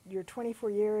your 24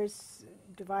 years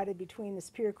divided between the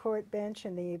Superior Court bench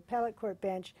and the Appellate Court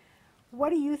bench,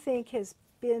 what do you think has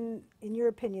been, in your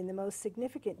opinion, the most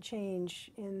significant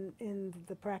change in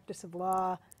the practice of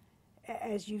law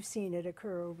as you've seen it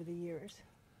occur over the years?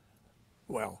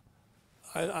 Well,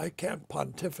 I can't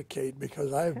pontificate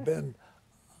because I've been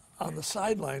on the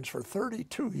sidelines for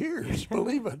 32 years,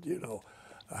 believe it,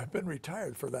 I've been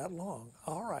retired for that long.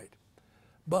 All right.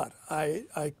 But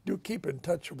I do keep in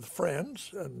touch with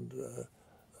friends and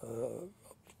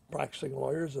practicing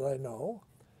lawyers that I know.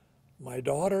 My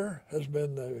daughter has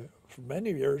been, for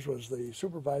many years, was the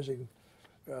supervising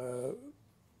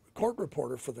court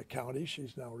reporter for the county.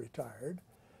 She's now retired.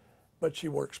 But she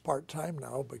works part-time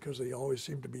now because they always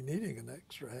seem to be needing an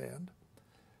extra hand.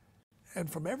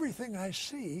 And from everything I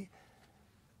see,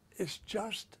 it's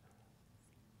just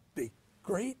the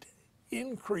great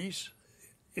increase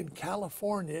in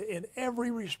California in every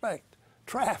respect.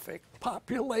 Traffic,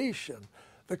 population,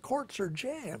 the courts are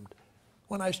jammed.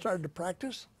 When I started to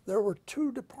practice, there were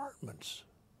 2 departments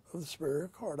of the Superior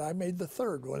Court. I made the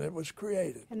 3rd when it was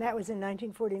created. And that was in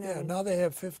 1949. Yeah, now they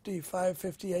have 55,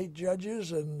 58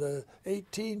 judges and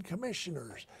 18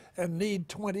 commissioners and need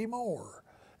 20 more.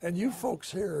 And you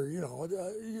folks here,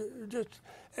 just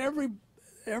every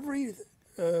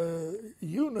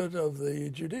unit of the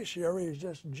judiciary is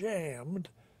just jammed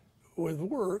with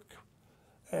work.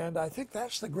 And I think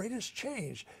that's the greatest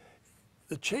change.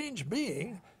 The change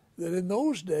being that in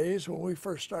those days, when we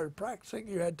first started practicing,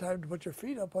 you had time to put your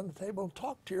feet up on the table and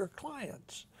talk to your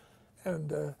clients.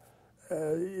 And of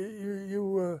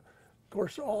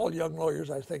course, all young lawyers,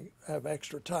 I think, have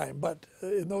extra time. But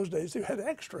in those days, you had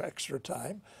extra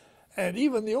time. And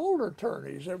even the older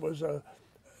attorneys, it was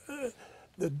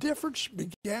the difference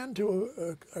began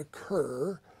to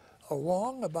occur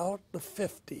along about the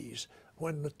 50s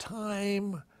when the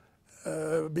time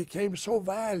became so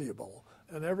valuable.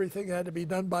 And everything had to be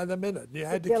done by the minute. You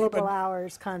had to keep billable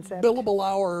hours concept. Billable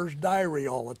hours diary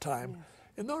all the time.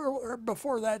 Yes.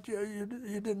 Before that, you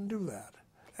didn't do that.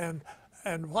 And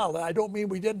while I don't mean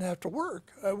we didn't have to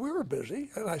work, we were busy,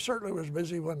 and I certainly was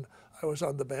busy when I was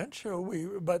on the bench.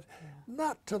 But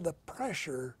not to the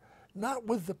pressure, not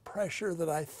with the pressure that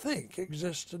I think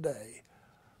exists today.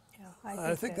 Yeah,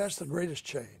 I think that's the greatest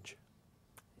change.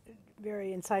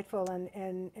 very insightful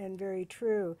and very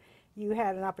true. You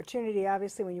had an opportunity,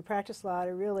 obviously, when you practice law,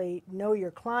 to really know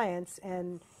your clients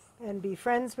and be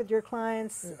friends with your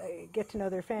clients, get to know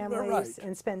their families, Right.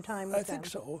 and spend time with them. I think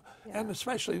so, Yeah. and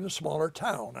especially in a smaller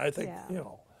town. I think, Yeah. you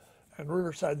know, and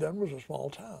Riverside then was a small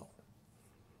town.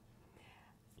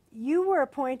 You were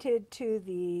appointed to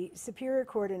the Superior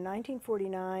Court in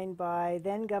 1949 by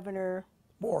then Governor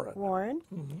Warren.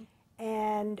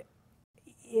 And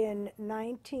in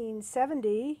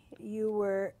 1970, you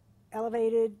were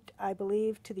elevated, I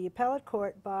believe, to the appellate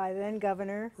court by then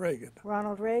Governor Reagan.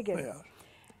 Ronald Reagan.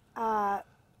 Yeah.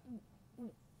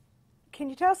 Can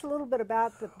you tell us a little bit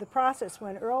about the process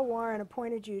when Earl Warren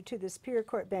appointed you to the Superior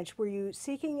Court bench? Were you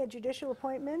seeking a judicial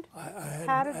appointment?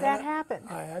 How did that happen?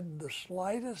 I hadn't the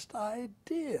slightest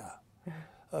idea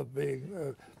of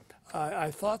being.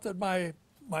 I thought that my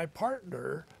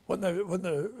partner, when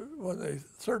the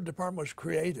third department was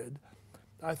created,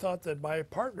 I thought that my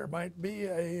partner might be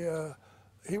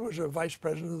he was a vice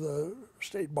president of the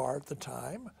state bar at the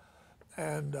time,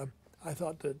 and I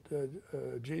thought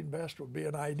that Gene Best would be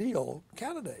an ideal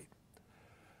candidate.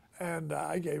 And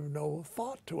I gave no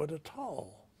thought to it at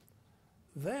all.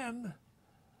 Then,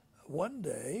 one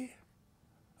day,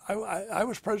 I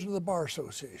was president of the Bar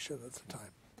Association at the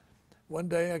time. One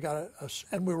day I got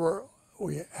and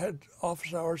we had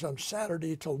office hours on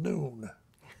Saturday till noon.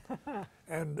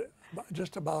 And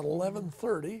just about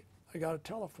 11:30, I got a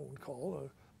telephone call.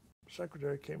 The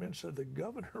secretary came in and said, "The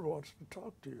governor wants to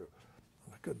talk to you."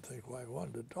 I couldn't think why he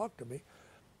wanted to talk to me.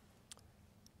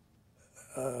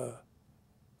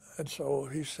 And so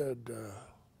he said,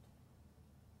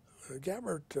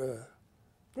 Gabbert,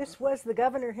 This was the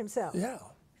governor himself. yeah,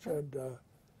 said,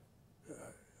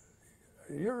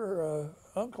 your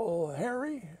Uncle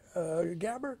Harry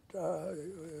Gabbert,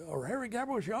 or Harry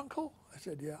Gabbert was your uncle? I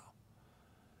said, yeah.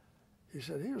 He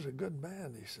said, he was a good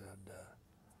man, he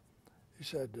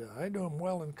said, I knew him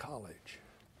well in college.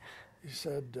 He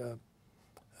said,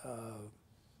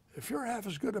 if you're half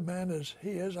as good a man as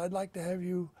he is, I'd like to have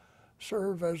you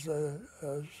serve as the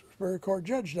Superior Court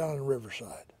judge down in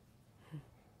Riverside.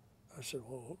 I said,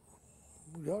 well,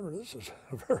 Governor, this is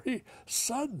very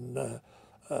sudden.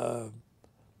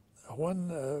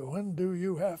 When do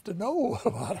you have to know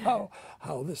about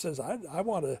how this is? I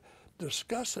want to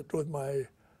discuss it with my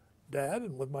dad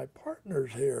and with my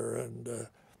partners here, and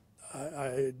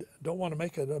I don't want to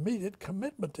make an immediate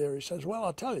commitment there. He says, well,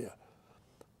 I'll tell you,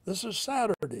 this is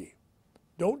Saturday.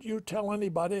 Don't you tell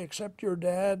anybody except your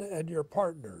dad and your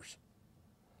partners.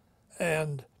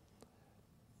 And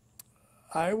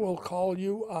I will call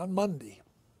you on Monday.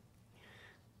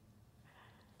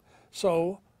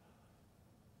 So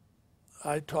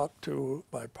I talked to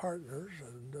my partners,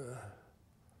 and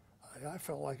I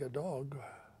felt like a dog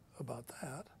about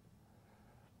that.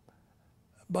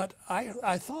 But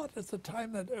I thought at the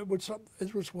time that it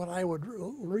was what I would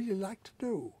really like to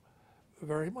do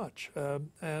very much.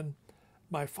 And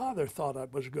my father thought I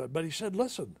was good, but he said,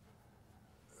 listen,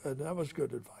 and that was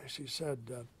good advice. He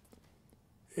said,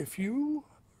 if you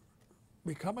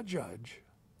become a judge,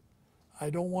 I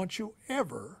don't want you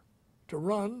ever to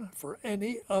run for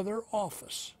any other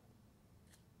office.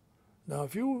 Now,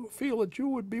 if you feel that you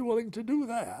would be willing to do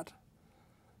that,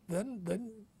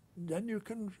 then you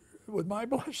can, with my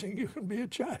blessing, you can be a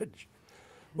judge.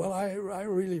 Well, I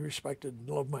really respected and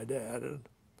loved my dad, and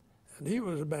he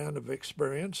was a man of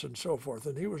experience and so forth,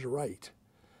 and he was right.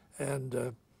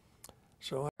 And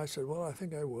so I said, well, I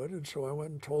think I would. And so I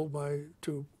went and told my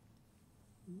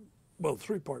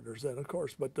three partners then, of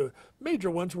course, but the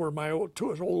major ones were my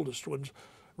two oldest ones,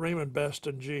 Raymond Best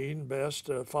and Gene Best,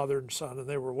 father and son, and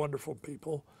they were wonderful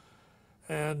people.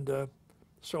 And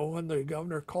so when the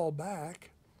governor called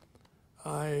back,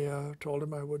 I told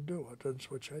him I would do it, and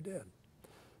which I did.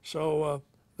 So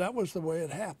that was the way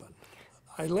it happened.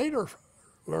 I later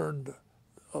learned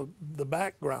the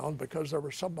background because there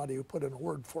was somebody who put in a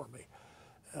word for me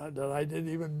that I didn't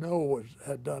even know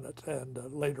had done it, and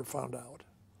later found out.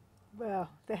 Well,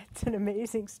 that's an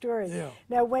amazing story. Yeah.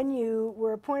 Now, when you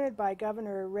were appointed by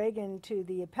Governor Reagan to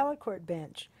the appellate court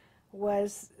bench,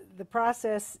 was the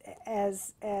process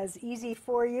as easy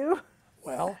for you?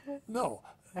 Well, no,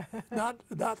 not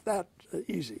that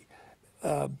easy.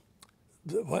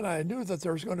 When I knew that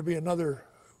there was going to be another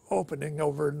opening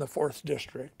over in the 4th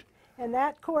District. And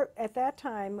that court, at that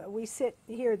time, we sit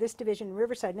here, this division in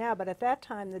Riverside now, but at that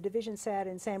time the division sat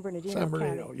in San Bernardino County. San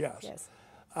Bernardino, yes.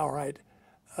 All right.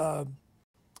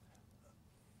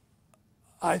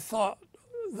 I thought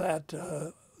that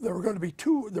there were going to be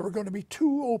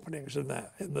two openings in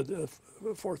the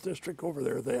 4th District over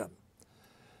there then,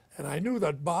 and I knew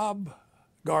that Bob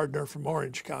Gardner from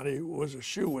Orange County was a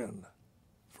shoo-in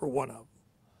for one of them.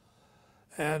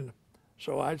 And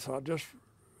so I thought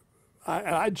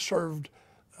I'd served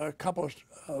a couple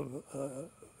of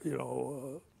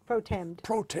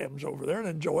Pro tems over there and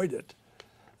enjoyed it.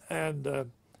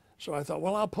 And so I thought,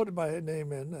 well, I'll put my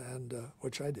name in, and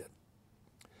which I did.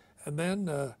 And then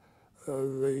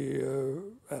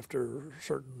after a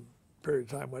certain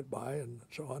period of time went by and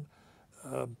so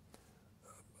on,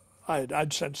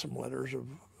 I'd sent some letters of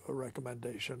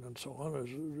recommendation and so on, as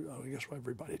I guess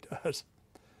everybody does.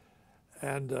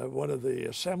 And one of the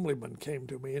assemblymen came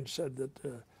to me and said that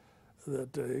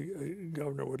the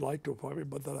governor would like to appoint me,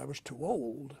 but that I was too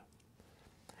old.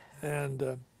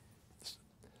 And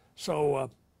so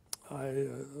I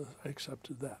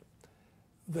accepted that.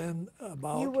 Then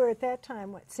about... You were at that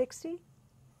time, what, 60?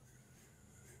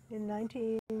 In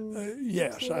 19...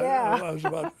 yes, yeah.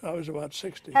 I was about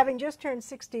 60. Having just turned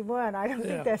 61, I don't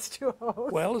think that's too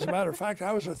old. Well, as a matter of fact,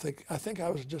 I think I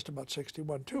was just about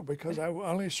 61 too, because I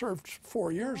only served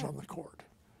 4 years on the court.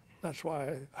 That's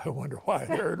why I wonder why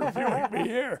they're interviewing me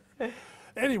here.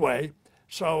 Anyway,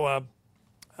 so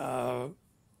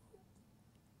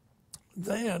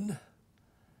then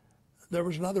there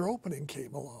was another opening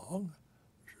came along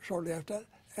shortly after that,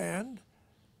 and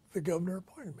the governor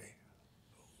appointed me,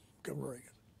 Governor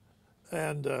Reagan.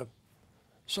 And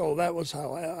so that was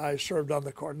how I served on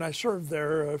the court. And I served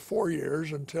there 4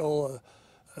 years until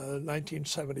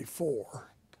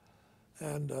 1974.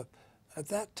 And at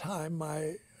that time,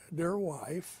 my dear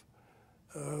wife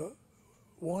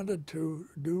wanted to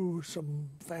do some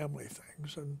family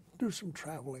things and do some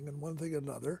traveling and one thing and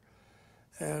another.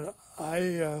 And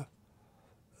I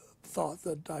thought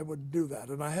that I would do that.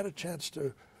 And I had a chance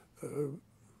to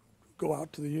go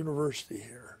out to the university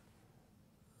here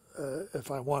if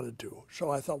I wanted to.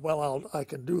 So I thought, well, I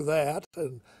can do that.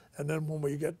 And then when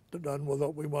we get done with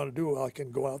what we want to do, I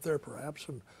can go out there perhaps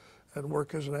and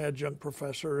work as an adjunct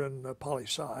professor in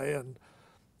poli-sci.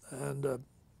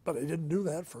 But I didn't do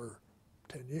that for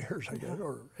 10 years, I guess,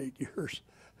 or 8 years.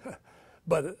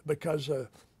 But because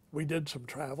we did some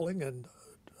traveling and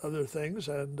other things,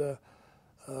 and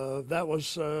that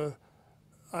was,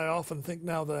 I often think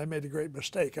now that I made a great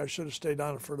mistake. I should have stayed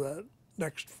on for that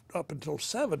next, up until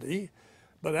 70,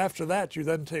 but after that you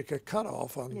then take a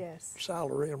cutoff on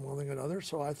salary and one thing and another,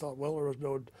 so I thought, well, there was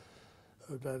no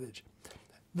advantage.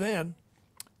 Then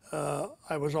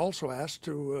I was also asked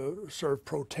to serve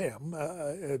pro tem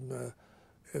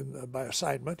by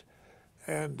assignment,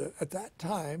 and at that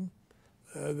time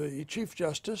the Chief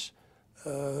Justice,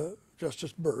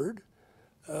 Justice Byrd,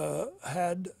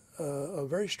 had a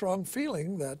very strong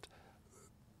feeling that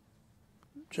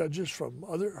judges from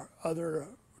other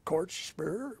courts,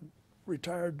 superior,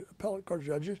 retired appellate court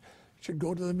judges, should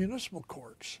go to the municipal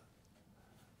courts.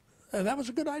 And that was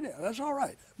a good idea. That's all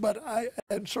right.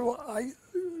 So I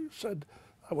said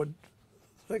I would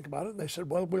think about it, and they said,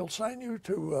 well, we'll assign you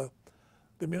to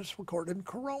the municipal court in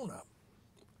Corona.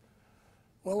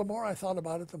 Well, the more I thought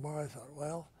about it, the more I thought,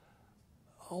 well,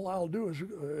 all I'll do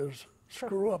is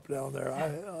screw up down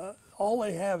there. All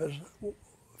they have is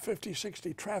 50,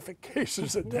 60 traffic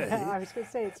cases a day. Yeah, I was going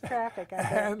to say, it's traffic.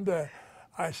 And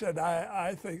I said,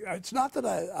 I think, it's not that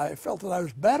I felt that I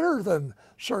was better than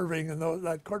serving in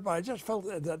that court, but I just felt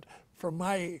that from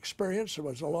my experience, it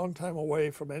was a long time away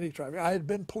from any traffic. I had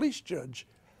been police judge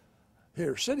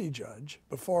here, city judge,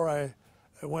 before I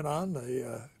went on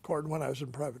the court when I was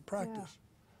in private practice.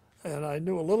 Yeah. And I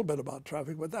knew a little bit about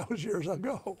traffic, but that was years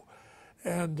ago.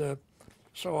 And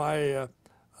so I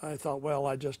thought, well,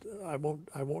 I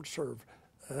won't serve,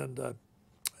 and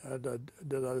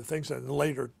did other things, and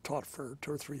later taught for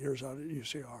 2 or 3 years out at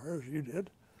UCR, as you did.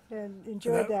 And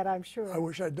enjoyed that, I'm sure. I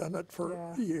wish I'd done it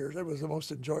for years. It was the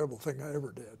most enjoyable thing I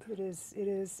ever did. It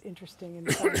is interesting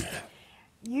and fun.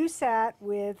 You sat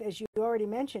with, as you already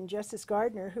mentioned, Justice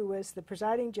Gardner, who was the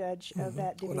presiding judge of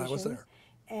that division. When I was there.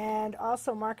 And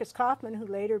also Marcus Kaufman, who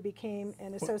later became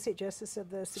an associate justice of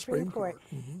the Supreme Court.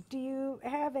 Mm-hmm. Do you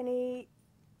have any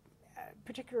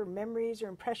particular memories or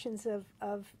impressions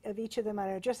of each of them? I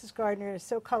know Justice Gardner is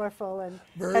so colorful and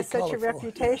has such a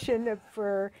reputation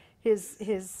for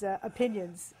his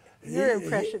opinions. Your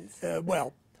impressions?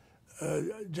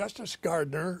 Justice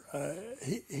Gardner,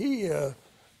 he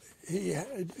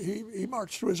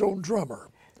marched to his own drummer.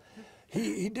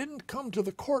 He didn't come to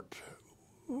the court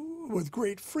with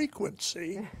great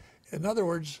frequency. In other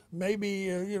words, maybe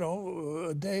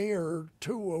a day or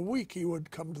two a week he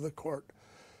would come to the court.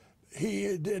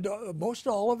 He did most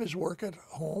all of his work at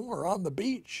home or on the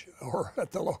beach or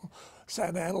at the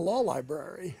Santa Ana Law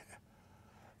Library.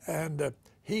 And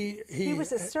He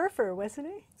was a surfer, wasn't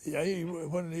he? Yeah,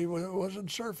 when he wasn't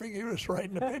surfing, he was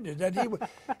writing opinions,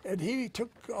 and he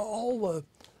took all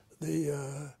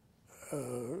the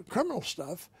criminal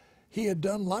stuff. He had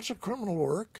done lots of criminal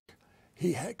work.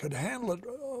 He could handle it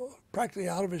practically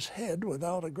out of his head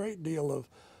without a great deal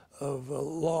of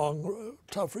long,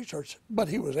 tough research. But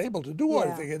he was able to do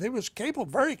everything, and he was capable,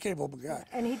 very capable guy.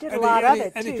 And he did a lot of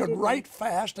it and too. He could write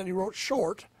fast, and he wrote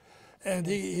short. And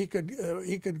he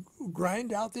could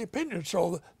grind out the opinion,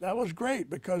 so that was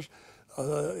great because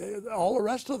all the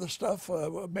rest of the stuff,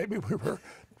 maybe we were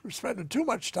spending too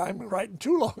much time writing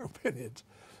too long opinions.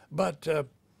 But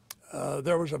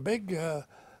there was a big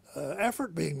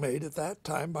effort being made at that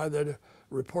time by the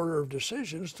reporter of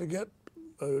decisions to get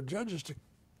judges to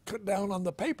cut down on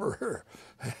the paper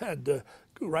and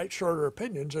write shorter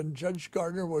opinions, and Judge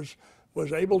Gardner was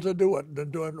able to do it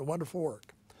and doing wonderful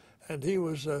work. And he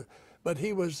was. But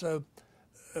he was,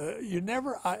 you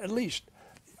never, at least,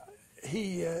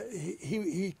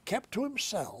 he kept to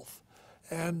himself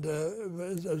and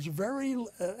was very,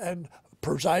 and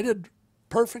presided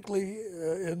perfectly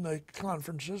in the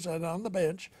conferences and on the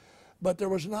bench, but there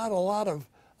was not a lot of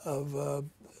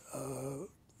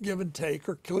give and take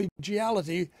or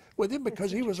collegiality with him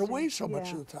because he was away so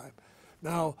much of the time.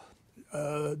 Now,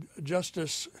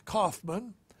 Justice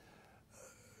Kaufman,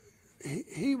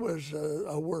 he was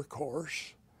a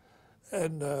workhorse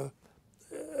and a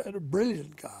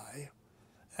brilliant guy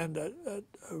and a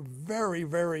very,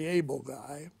 very able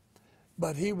guy,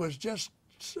 but he was just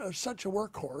such a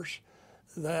workhorse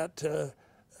that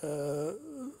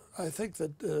I think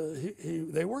that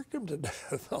they worked him to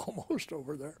death almost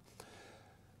over there.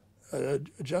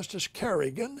 Justice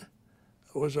Kerrigan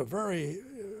was a very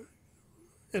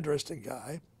interesting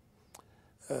guy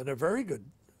and a very good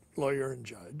lawyer and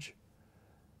judge.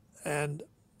 And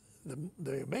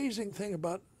the amazing thing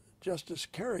about Justice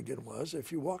Kerrigan was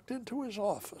if you walked into his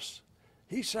office,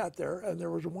 he sat there and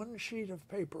there was one sheet of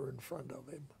paper in front of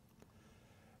him.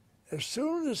 As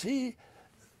soon as he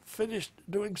finished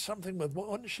doing something with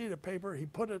one sheet of paper, he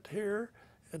put it here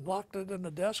and locked it in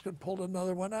the desk and pulled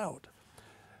another one out.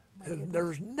 And there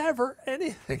was never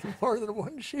anything more than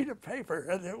one sheet of paper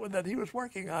that he was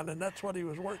working on, and that's what he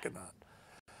was working on.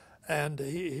 And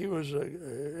he was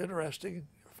an interesting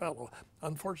fellow.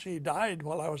 Unfortunately, he died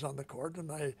while I was on the court,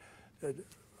 and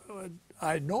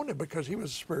I'd known him because he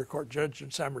was a Superior Court judge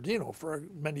in San Bernardino for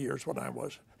many years when I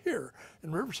was here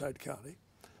in Riverside County,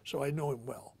 so I know him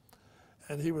well.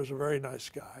 And he was a very nice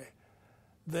guy.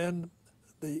 Then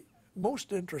the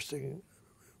most interesting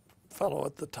fellow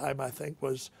at the time, I think,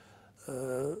 was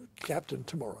Captain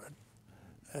Timorin.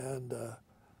 And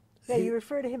yeah, you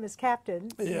refer to him as Captain.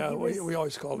 Yeah, we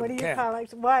always called him What do you Camp. call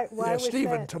it? Why was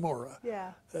Stephen that? Tamura.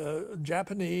 Yeah.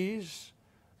 Japanese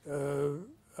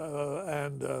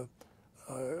and a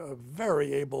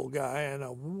very able guy and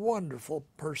a wonderful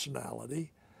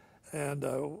personality and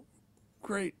a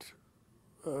great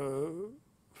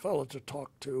fellow to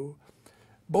talk to.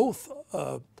 Both,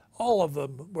 all of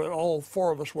them, all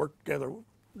four of us worked together.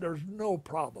 There's no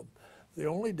problem. The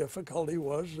only difficulty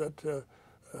was that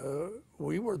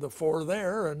we were the four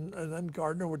there, and then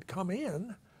Gardner would come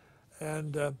in,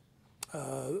 and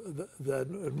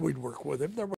then we'd work with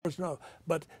him. There was no,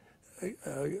 but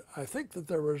I think that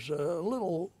there was a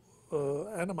little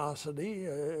animosity,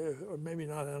 or maybe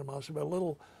not animosity, but a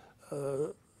little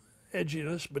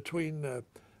edginess between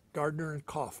Gardner and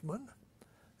Kaufman.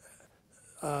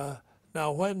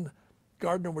 Now, when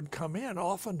Gardner would come in,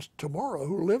 often Tamura,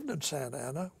 who lived in Santa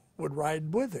Ana, would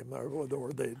ride with him,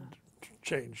 or they'd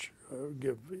change,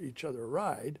 give each other a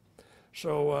ride.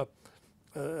 So,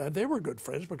 and they were good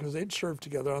friends because they'd served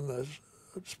together on the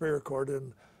Superior Court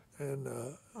in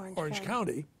Orange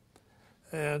County.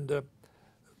 And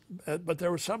but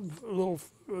there was some little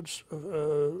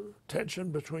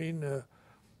tension between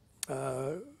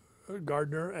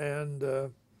Gardner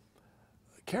and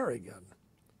Kerrigan.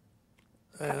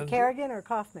 And, Kerrigan or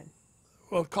Kaufman?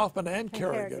 Well, Kaufman and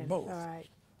Kerrigan, both. All right.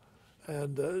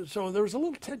 And so there was a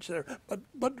little tension there.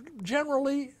 But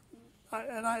generally,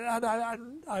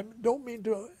 I don't mean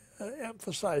to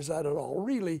emphasize that at all.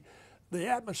 Really, the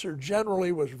atmosphere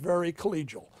generally was very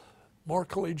collegial, more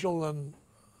collegial than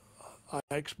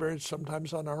I experienced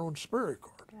sometimes on our own Superior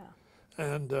Court. Yeah.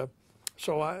 And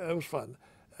so it was fun.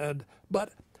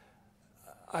 But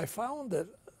I found that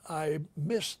I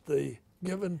missed the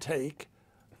give and take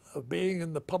of being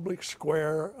in the public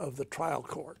square of the trial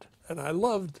court. And I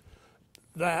loved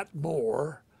that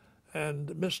more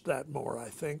and missed that more, I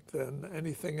think, than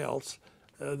anything else.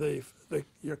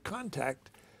 Your contact,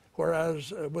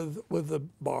 whereas with the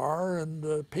bar and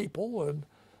the people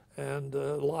and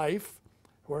life,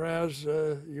 whereas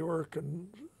you were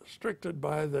constricted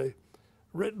by the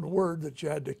written word that you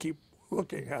had to keep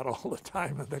looking at all the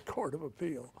time in the Court of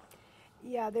Appeal.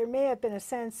 Yeah, there may have been a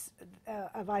sense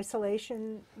of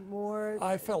isolation more.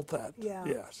 I felt that, Yeah.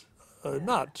 yes. Yeah.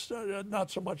 Not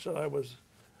so much that I was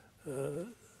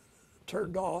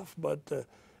turned off, but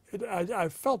I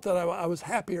felt that I was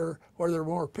happier where there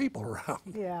were more people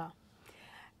around. Yeah.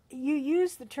 You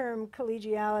use the term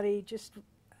collegiality just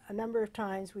a number of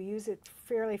times. We use it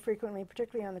fairly frequently,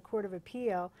 particularly on the Court of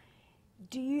Appeal.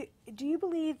 Do you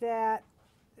believe that,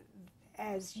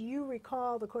 as you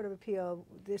recall the Court of Appeal,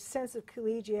 this sense of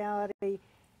collegiality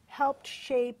helped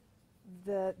shape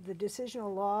the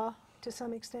decisional law to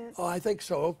some extent? Oh, I think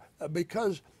so,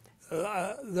 because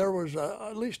there was,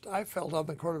 at least I felt on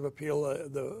the Court of Appeal,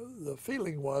 the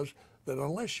feeling was that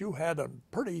unless you had a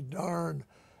pretty darn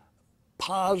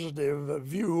positive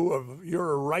view of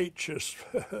your righteous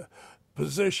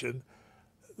position,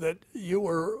 that you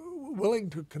were willing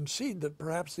to concede that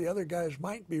perhaps the other guys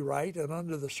might be right, and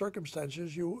under the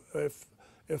circumstances,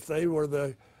 if they were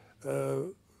the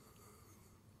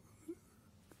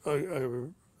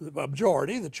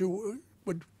majority, that you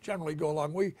would generally go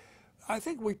along. I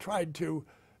think we tried to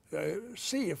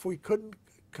see if we couldn't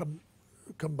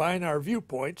combine our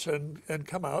viewpoints and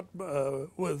come out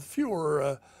with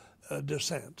fewer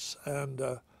dissents, and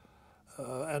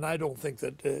I don't think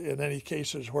that in any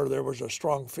cases where there was a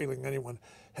strong feeling anyone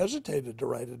hesitated to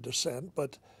write a dissent,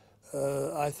 but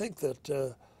I think that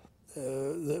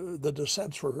the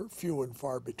dissents were few and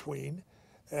far between,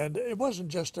 and it wasn't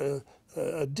just a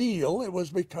deal. It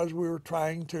was because we were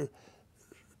trying to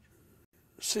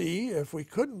see if we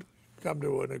couldn't come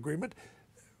to an agreement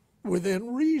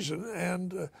within reason,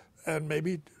 and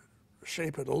maybe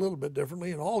shape it a little bit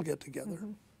differently and all get together.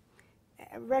 Mm-hmm.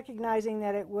 Recognizing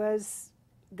that it was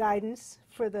guidance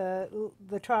for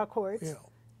the trial courts, Yeah.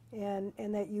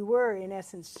 and that you were, in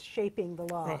essence, shaping the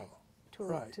law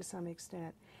to some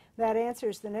extent. That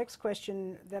answers the next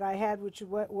question that I had, which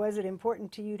was it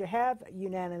important to you to have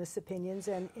unanimous opinions,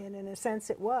 and in a sense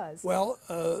it was. Well,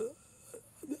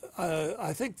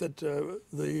 I think that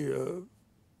the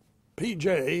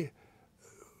PJ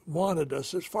wanted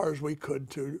us, as far as we could,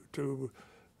 to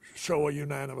show a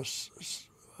unanimous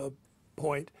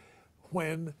point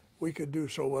when we could do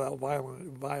so without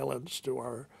violence to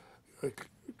our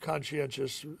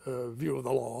conscientious view of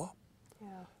the law.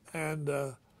 Yeah.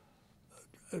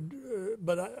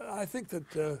 But I think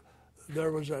that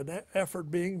there was an effort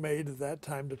being made at that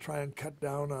time to try and cut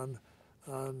down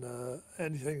on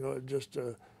anything just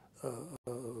a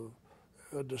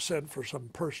dissent for some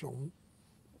personal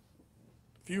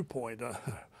viewpoint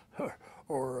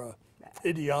or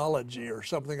ideology or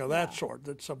something of that sort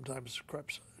that sometimes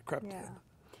crept in.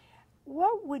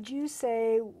 What would you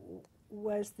say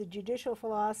was the judicial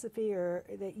philosophy or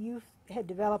that you had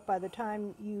developed by the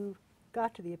time you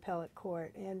got to the appellate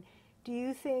court? And do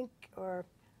you think, or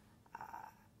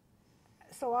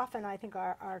so often I think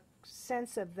our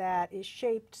sense of that is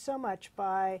shaped so much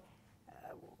by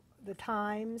the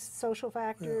times, social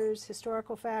factors,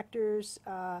 historical factors,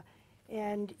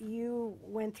 and you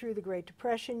went through the Great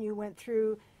Depression, you went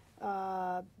through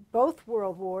both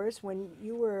World Wars when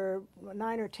you were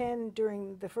 9 or 10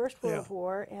 during the First World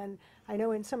War, and I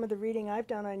know in some of the reading I've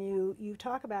done on you, you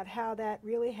talk about how that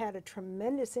really had a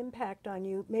tremendous impact on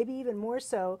you, maybe even more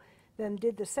so than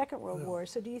did the Second World War.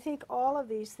 So do you think all of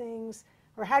these things,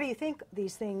 or how do you think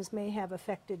these things may have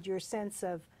affected your sense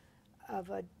of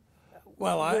a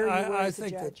well, where you were I as a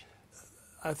think judge?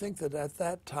 I think that at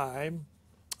that time,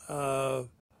 and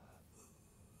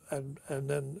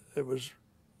then it was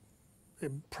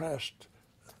impressed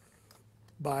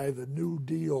by the New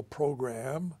Deal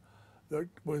program that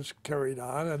was carried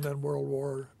on, and then World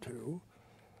War II,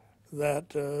 that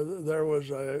there was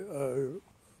a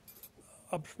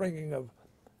upspringing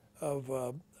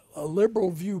of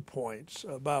liberal viewpoints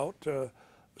about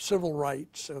civil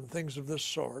rights and things of this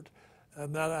sort,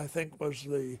 and that I think was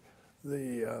the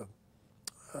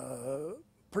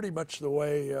pretty much the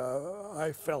way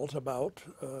I felt about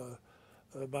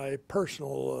my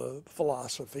personal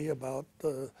philosophy about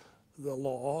the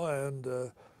law and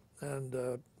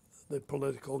the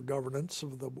political governance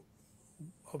of the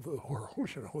world,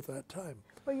 at that time.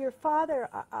 Well, your father,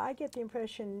 I get the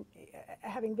impression,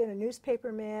 having been a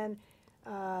newspaper man,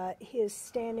 his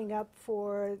standing up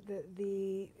for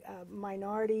the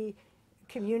minority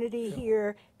community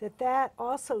here, that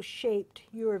also shaped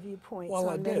your viewpoints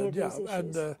on many of these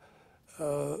issues.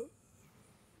 And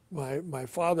my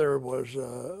father was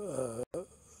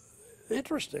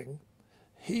interesting.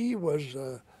 He was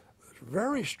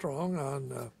very strong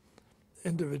on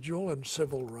individual and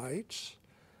civil rights,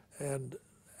 and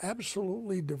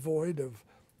absolutely devoid of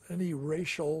any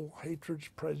racial hatreds,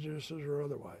 prejudices, or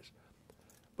otherwise.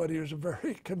 But he was a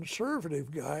very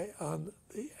conservative guy on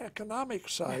the economic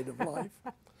side of life.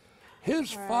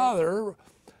 His father,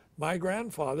 my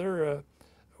grandfather,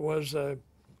 was a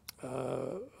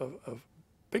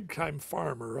big-time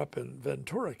farmer up in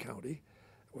Ventura County,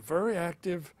 very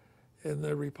active in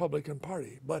the Republican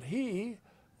Party. But he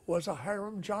was a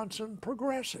Hiram Johnson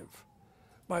progressive.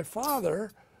 My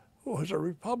father was a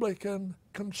Republican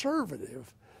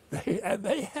conservative.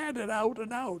 They had it out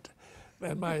and out.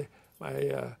 And my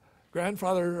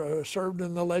grandfather served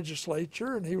in the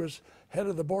legislature, and he was head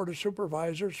of the Board of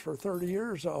Supervisors for 30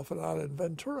 years off and on in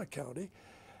Ventura County.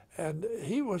 And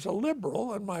he was a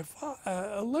liberal, and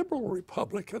a liberal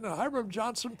Republican, a Hiram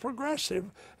Johnson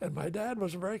progressive, and my dad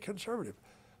was very conservative.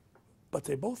 But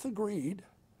they both agreed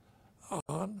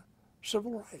on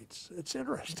civil rights. It's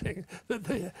interesting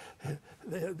that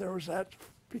there was that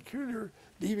peculiar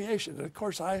deviation. And of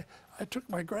course, I took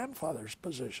my grandfather's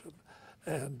position,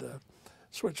 and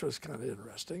which was kind of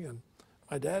interesting. And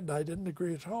my dad and I didn't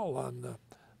agree at all on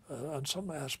some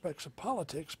aspects of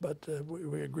politics, but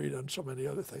we agreed on so many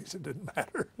other things it didn't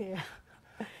matter. Yeah.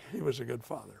 He was a good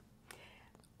father.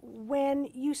 When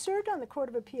you served on the Court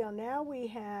of Appeal, now we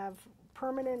have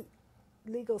permanent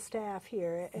legal staff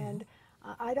here, and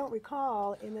I don't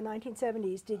recall in the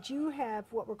 1970s, did you have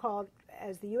what were called,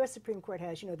 as the U.S. Supreme Court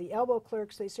has, the elbow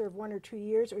clerks, they serve 1 or 2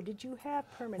 years, or did you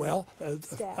have permanent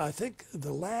staff? I think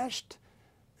the last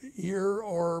year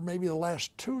or maybe the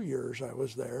last 2 years I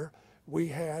was there, we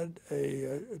had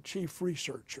a chief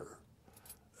researcher.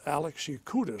 Alex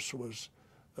Yakutis was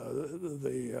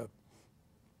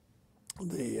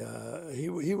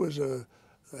he was a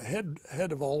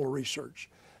head of all the research,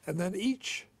 and then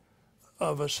each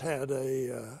of us had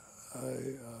a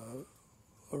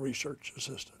research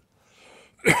assistant,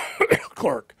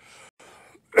 clerk,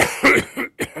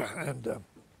 and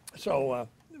so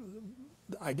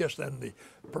I guess then the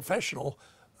professional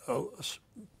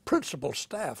principal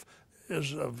staff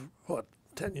is of what,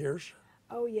 10 years?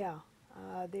 Oh yeah,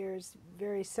 there's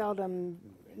very seldom,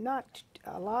 not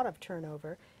a lot of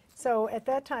turnover. So at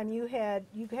that time, you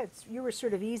were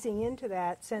sort of easing into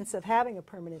that sense of having a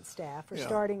permanent staff, or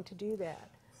starting to do that.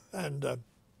 And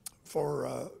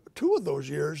for 2 of those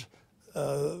years,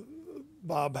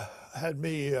 Bob had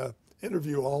me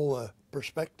interview all the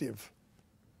prospective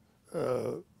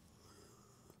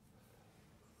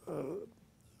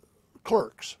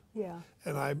clerks. Yeah.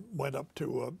 And I went up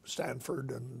to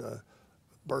Stanford and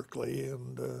Berkeley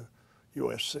and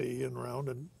USC and around,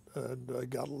 and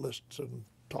got lists and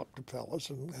talked to fellas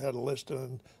and had a list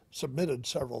and submitted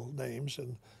several names,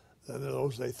 and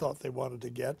those they thought they wanted to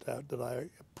get that I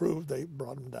approved, they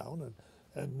brought them down,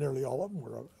 and nearly all of them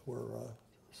were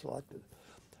selected.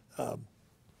 I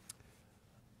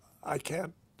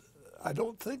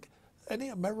don't think any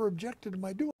of them ever objected to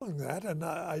my doing that, and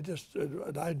I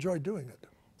enjoyed doing it.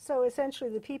 So essentially,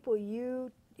 the people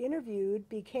you interviewed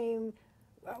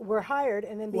were hired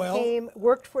and then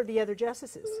worked for the other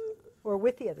justices, or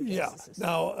with the other justices. Yeah.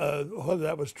 Now, whether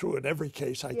that was true in every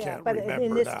case, I can't but remember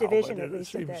in this now. division, But at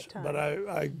least at that time. But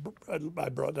I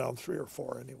brought down 3 or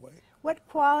 4 anyway. What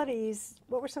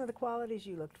were some of the qualities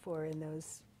you looked for in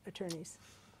those attorneys?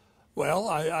 Well,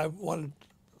 I wanted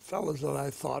fellows that I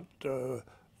thought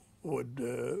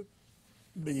would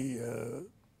be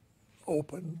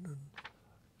open and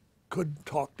could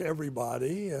talk to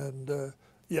everybody, and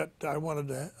yet I wanted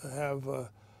to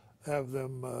have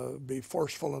them be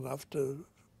forceful enough to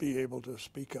be able to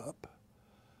speak up,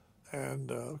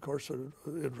 and of course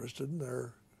interested in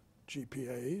their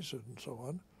GPAs and so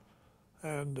on,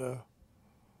 and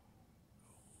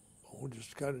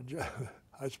just kind of,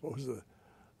 I suppose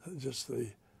just the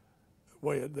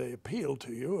way they appealed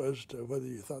to you as to whether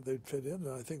you thought they'd fit in,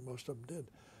 and I think most of them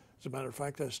did. As a matter of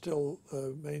fact, I still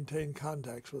maintain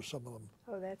contacts with some of them.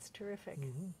 Oh, that's terrific.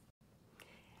 Mm-hmm.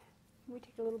 Can we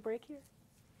take a little break here?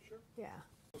 Sure. Yeah.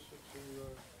 All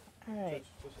right.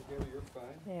 Just again, you're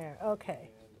fine. There, okay.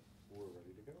 And we're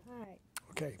ready to go. All right.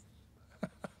 Okay.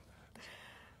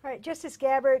 All right, Justice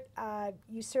Gabbert,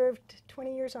 you served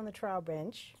 20 years on the trial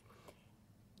bench.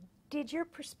 Did your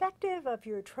perspective of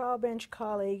your trial bench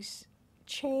colleagues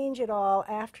change at all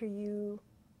after you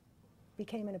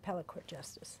became an appellate court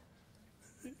justice?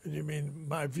 You mean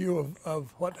my view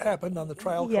of what happened on the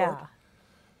trial court? Yeah.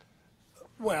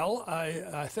 Well,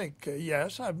 I think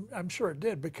yes, I'm sure it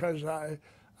did, because I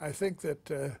think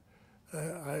that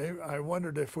I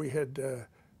wondered if we had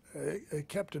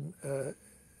kept in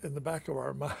the back of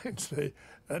our minds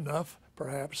enough,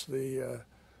 perhaps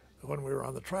when we were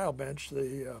on the trial bench,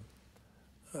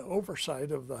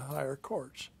 oversight of the higher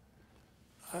courts.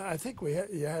 I think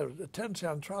you have a tendency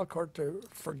on trial court to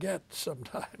forget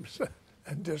sometimes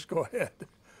and just go ahead.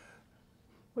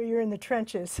 Well, you're in the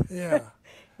trenches. Yeah.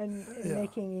 and Yeah.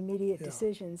 making immediate Yeah.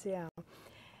 decisions, yeah.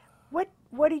 What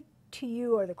to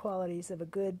you are the qualities of a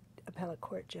good appellate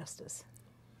court justice?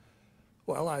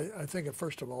 Well, I think that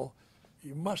first of all,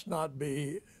 you must not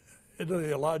be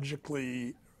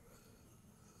ideologically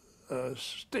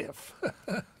stiff.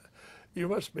 You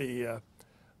must be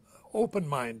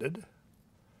open-minded,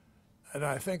 and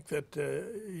I think that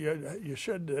you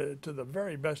should, to the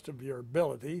very best of your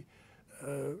ability,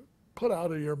 put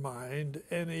out of your mind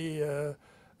any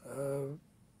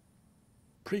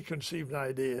preconceived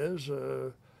ideas.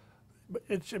 But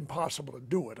it's impossible to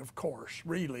do it, of course,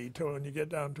 really, when you get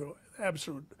down to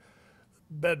absolute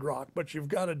bedrock. But you've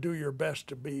got to do your best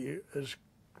to be as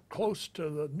close to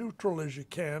the neutral as you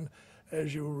can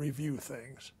as you review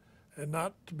things, and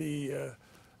not to be,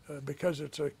 because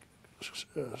it's a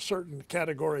certain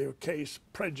category of case,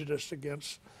 prejudiced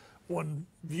against one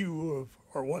view of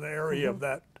or one area of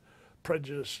that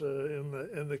prejudice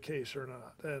in the case or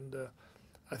not. And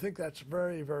I think that's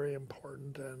very, very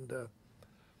important. And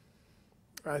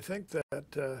I think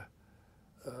that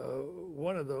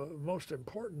one of the most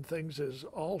important things is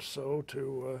also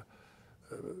to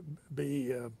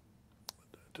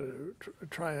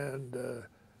try and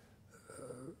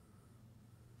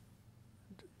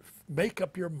make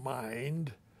up your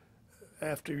mind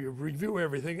after you review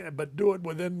everything, but do it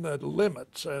within the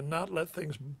limits and not let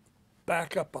things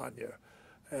back up on you,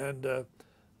 and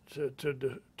to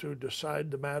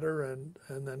decide the matter and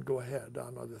then go ahead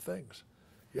on other things.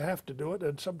 You have to do it,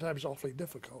 and sometimes awfully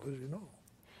difficult, as you know.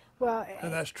 Well,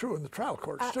 And that's true in the trial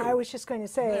courts, too. I was just going to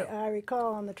say, Yeah. I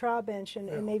recall on the trial bench,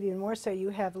 and maybe even more so, you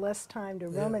have less time to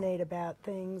ruminate about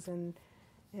things, and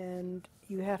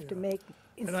you have to make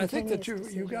And I think that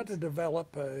instantaneous you got to decisions.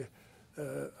 develop a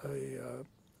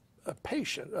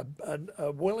patient,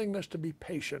 a willingness to be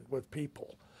patient with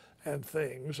people and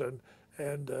things,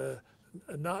 and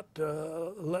not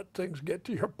let things get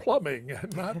to your plumbing,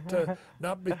 and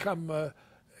not become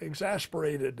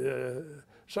exasperated.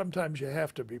 Sometimes you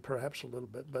have to be, perhaps a little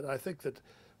bit, but I think that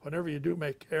whenever you do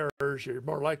make errors, you're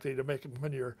more likely to make them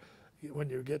when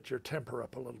you get your temper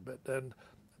up a little bit. And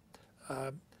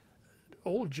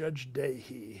old Judge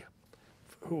Dahey,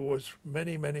 who was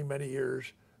many, many, many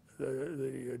years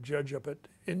the judge up at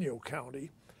Inyo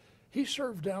County, he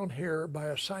served down here by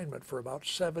assignment for about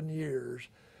 7 years,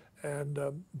 and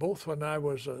both when I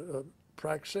was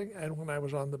practicing and when I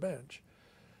was on the bench.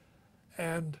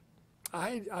 And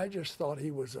I just thought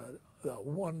he was a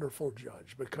wonderful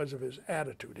judge because of his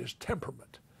attitude, his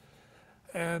temperament.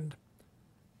 And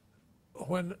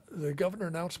when the governor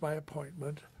announced my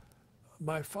appointment,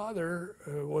 my father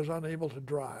was unable to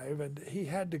drive, and he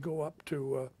had to go up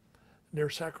to near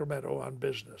Sacramento on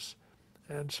business.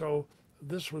 And so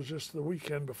this was just the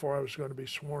weekend before I was going to be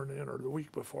sworn in, or the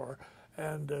week before.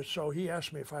 And so he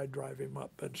asked me if I'd drive him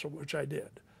up, and so which I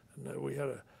did. And we had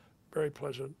a very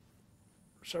pleasant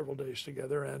several days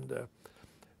together. And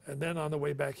then on the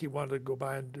way back, he wanted to go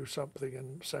by and do something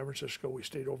in San Francisco. We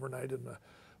stayed overnight in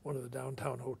one of the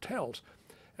downtown hotels.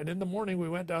 And in the morning, we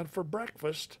went down for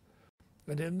breakfast.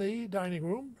 And in the dining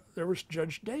room, there was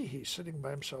Judge Dahey sitting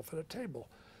by himself at a table.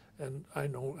 And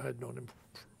I'd known him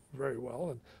very well.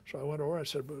 And so I went over and I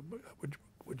said,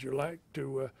 would you like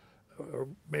to, or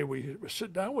may we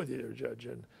sit down with you, Judge?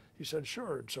 And he said,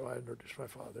 sure. And so I introduced my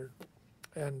father.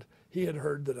 And he had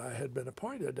heard that I had been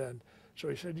appointed. And so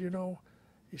he said,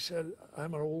 he said,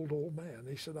 I'm an old man.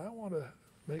 He said, I want to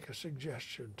make a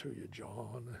suggestion to you,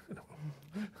 John.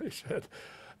 He said,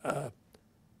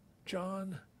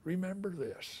 John, remember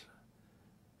this.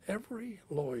 Every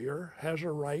lawyer has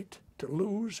a right to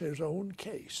lose his own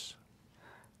case.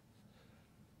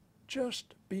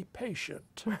 Just be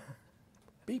patient.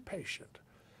 Be patient.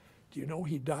 Do you know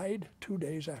he died 2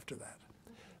 days after that?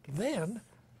 Then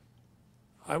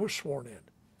I was sworn in.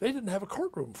 They didn't have a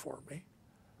courtroom for me.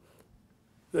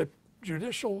 The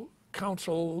Judicial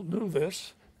Council knew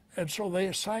this, and so they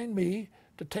assigned me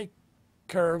to take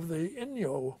care of the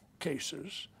Inyo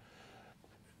cases.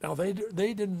 Now, they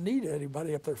didn't need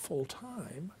anybody up there full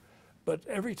time, but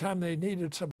every time they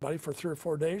needed somebody for 3 or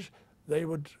 4 days, they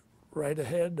would write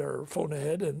ahead or phone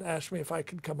ahead and ask me if I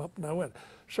could come up, and I went.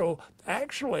 So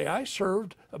actually, I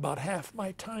served about half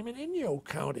my time in Inyo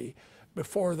County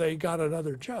before they got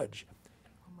another judge.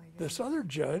 Oh, this other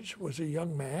judge was a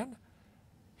young man.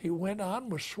 He went on,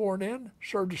 was sworn in,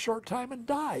 served a short time, and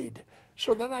died.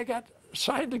 So then I got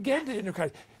signed again to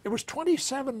Indian. It was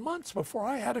 27 months before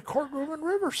I had a courtroom in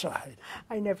Riverside.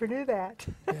 I never knew that.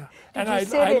 Yeah, Did and you I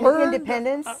sit in learned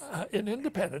Independence? In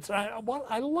Independence.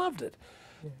 I loved it.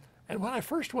 Yeah. And when I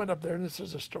first went up there, and this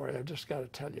is a story I've just got to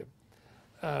tell you.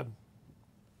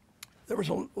 There was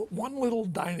one little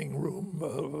dining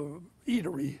room,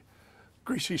 eatery,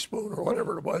 Greasy Spoon or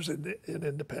whatever it was in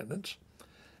Independence,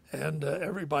 and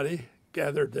everybody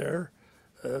gathered there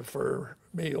for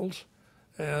meals,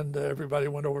 and everybody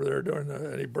went over there during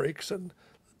any breaks and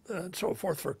so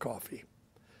forth for coffee.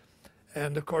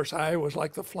 And of course, I was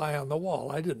like the fly on the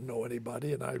wall. I didn't know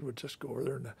anybody, and I would just go over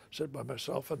there and sit by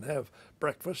myself and have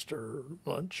breakfast or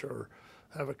lunch or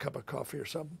have a cup of coffee or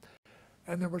something.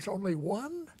 And there was only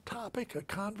one topic of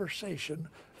conversation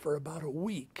for about a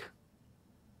week.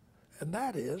 And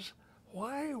that is,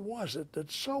 why was it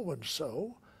that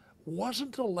so-and-so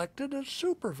wasn't elected as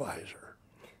supervisor?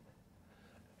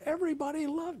 Everybody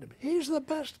loved him. He's the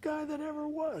best guy that ever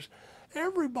was.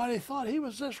 Everybody thought he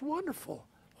was this wonderful.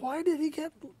 Why did he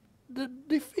get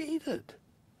defeated?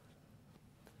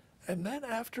 And then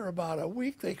after about a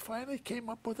week, they finally came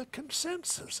up with a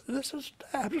consensus. This is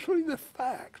absolutely the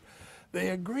fact. They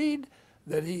agreed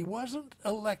that he wasn't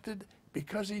elected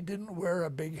because he didn't wear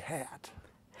a big hat.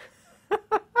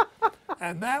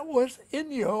 And that was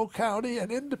Inyo County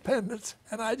and Independence,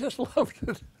 and I just loved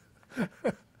it.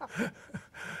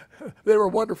 They were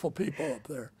wonderful people up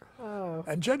there. Oh.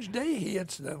 And Judge Dahey,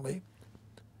 incidentally,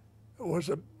 was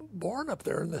born up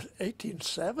there in the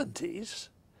 1870s.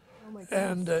 Oh my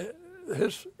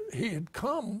goodness. And he had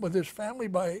come with his family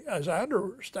by, as I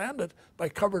understand it, by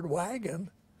covered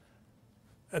wagon,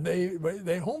 and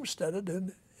they homesteaded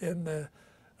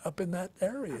up in that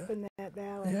area. Up in that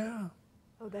valley. Yeah.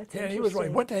 Oh, that's and interesting. he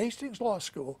went to Hastings Law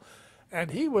School,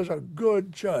 and he was a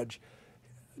good judge,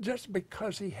 just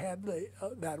because he had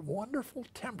that wonderful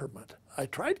temperament. I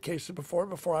tried cases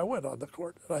before I went on the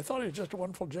court, and I thought he was just a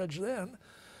wonderful judge then,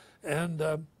 and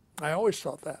I always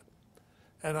thought that.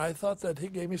 And I thought that he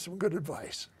gave me some good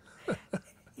advice.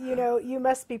 You know, you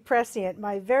must be prescient.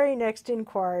 My very next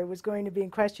inquiry was going to be in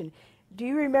question. Do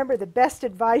you remember the best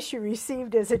advice you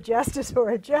received as a justice or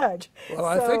a judge? Well,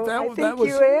 I think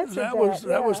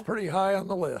that was pretty high on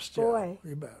the list. Boy. Yeah,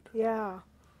 you bet. Yeah.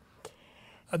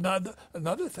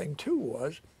 Another thing too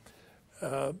was,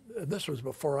 and this was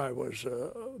before I was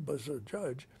a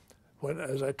judge, when,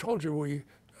 as I told you, we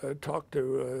talked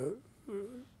to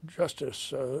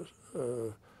Justice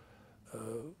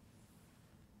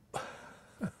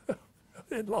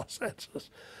in Los Angeles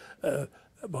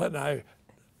when I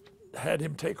had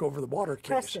him take over the water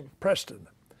case. Preston.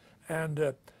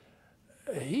 And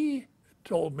he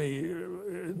told me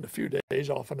in a few days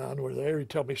off and on we were there, he'd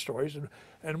tell me stories.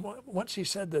 And once he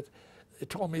said that, it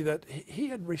told me that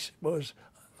he was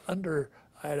under,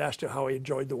 I had asked him how he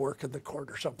enjoyed the work in the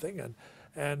court or something.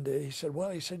 And he said,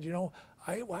 you know,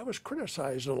 I was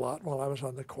criticized a lot while I was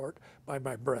on the court by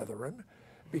my brethren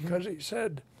because he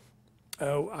said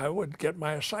I would get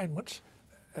my assignments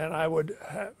and I would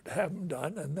have them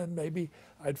done, and then maybe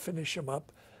I'd finish them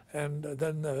up, and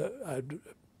then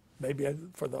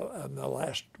for the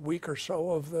last week or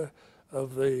so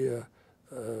of the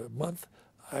month,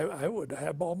 I would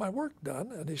have all my work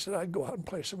done. And he said I'd go out and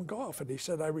play some golf. And he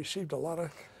said I received a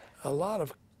lot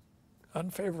of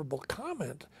unfavorable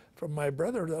comment from my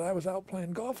brother that I was out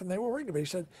playing golf, and they were worried about me.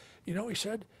 He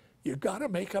said, you got to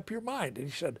make up your mind. And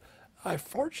he said, I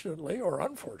fortunately or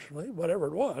unfortunately, whatever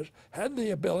it was, had the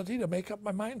ability to make up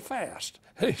my mind fast.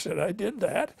 And he said, I did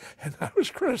that, and I was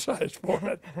criticized for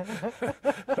it.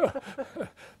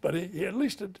 But at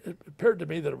least it appeared to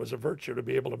me that it was a virtue to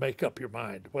be able to make up your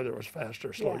mind, whether it was fast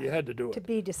or slow. Yeah, you had to do it. To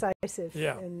be decisive.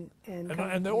 Yeah. And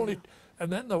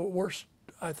then the worst,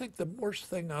 I think the worst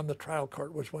thing on the trial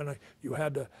court was when you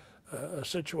had a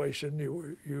situation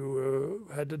you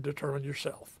had to determine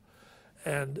yourself.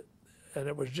 And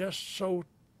it was just so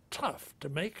tough to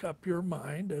make up your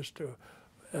mind as to,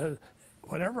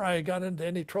 whenever I got into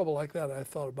any trouble like that, I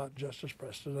thought about Justice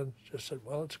Preston and just said,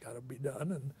 well, it's got to be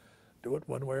done and do it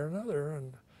one way or another,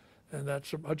 and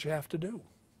that's what you have to do.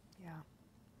 Yeah.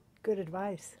 Good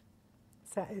advice.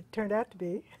 So it turned out to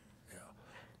be.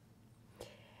 Yeah.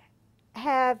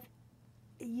 Have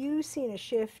you seen a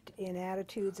shift in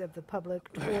attitudes of the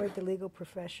public toward the legal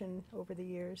profession over the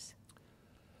years?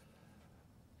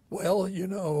 Well,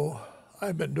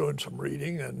 I've been doing some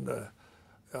reading, and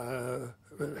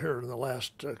here in the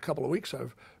last couple of weeks,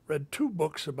 I've read 2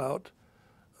 books about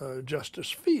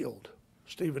Justice Field,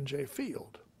 Stephen J.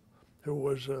 Field,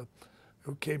 who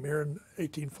came here in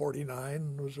 1849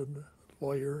 and was a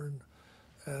lawyer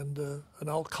and an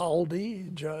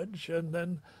alcalde judge, and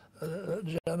then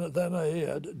then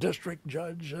a district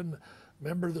judge and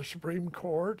member of the Supreme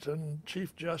Court and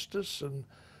Chief Justice, and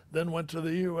then went to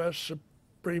the U.S.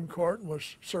 Supreme Court and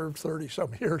was served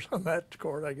 30-some years on that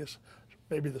court, I guess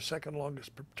maybe the second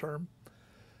longest term.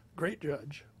 Great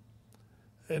judge,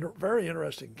 and a very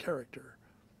interesting character.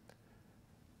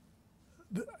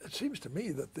 It seems to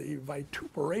me that the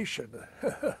vituperation,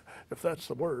 if that's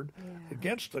the word,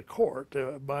 against the court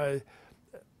by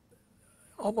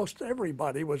almost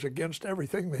everybody was against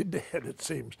everything they did, it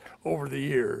seems, over the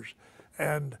years.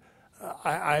 And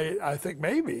I think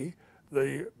maybe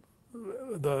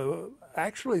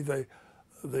actually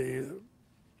the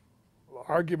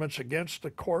arguments against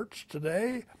the courts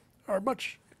today are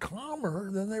much calmer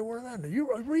than they were then.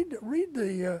 You read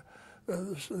the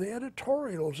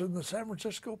editorials in the San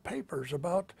Francisco papers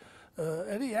about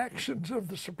any actions of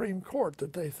the Supreme Court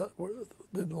that they thought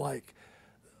didn't like.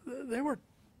 They were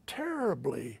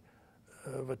terribly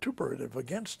vituperative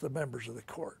against the members of the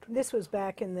court. This was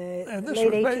back in the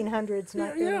late 1800s,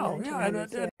 not the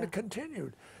 1900s. And it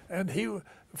continued. And he,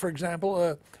 for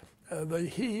example,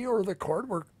 he or the court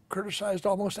were criticized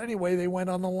almost any way they went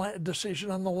on the decision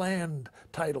on the land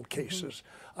title cases,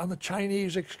 on the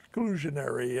Chinese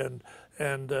exclusionary and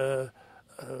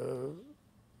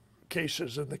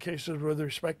cases, and the cases with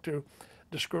respect to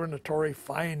discriminatory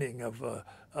fining of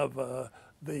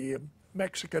the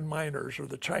Mexican miners or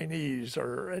the Chinese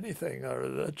or anything, or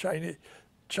the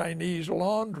Chinese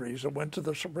laundries that went to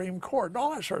the Supreme Court and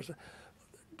all that sort of stuff.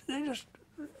 They just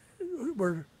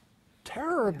were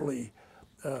terribly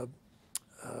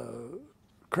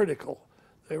critical.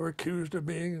 They were accused of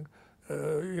being,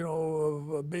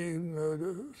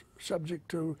 subject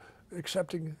to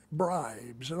accepting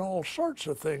bribes and all sorts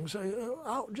of things,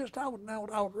 just out and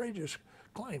out outrageous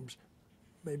claims.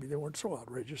 Maybe they weren't so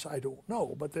outrageous, I don't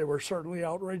know, but they were certainly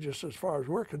outrageous as far as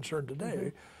we're concerned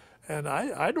today. And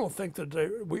I don't think that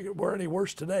we're any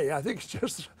worse today. I think it's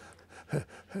just,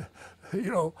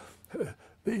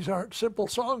 these aren't simple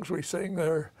songs we sing.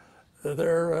 They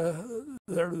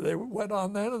went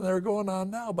on then and they're going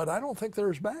on now, but I don't think they're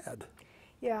as bad.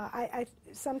 Yeah, I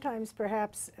sometimes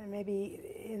perhaps maybe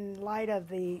in light of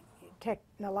the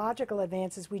technological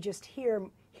advances, we just hear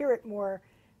it more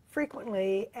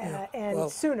frequently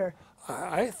and sooner.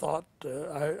 I thought,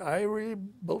 I really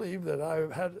believe that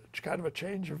I've had kind of a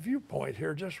change of viewpoint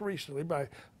here just recently.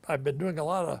 I've been doing a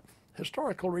lot of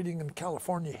historical reading in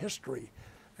California history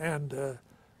and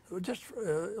just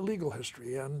legal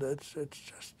history, and it's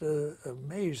just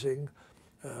amazing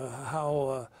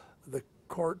how the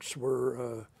courts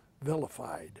were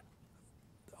vilified.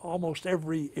 Almost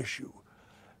every issue.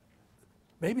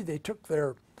 Maybe they took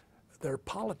their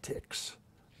politics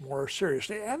more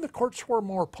seriously, and the courts were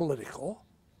more political.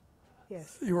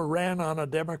 Yes. You were ran on a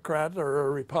Democrat or a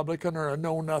Republican or a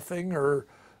know-nothing or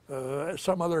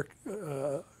some other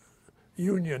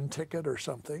union ticket or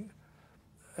something,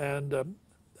 and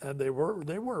they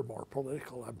were more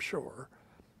political, I'm sure,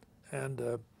 and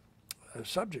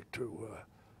subject to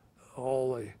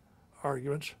all the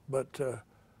arguments. But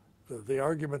the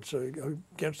arguments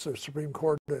against the Supreme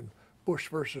Court and Bush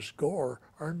versus Gore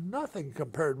are nothing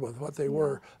compared with what they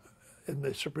were in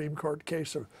the Supreme Court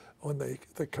case of when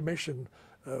the commission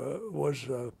was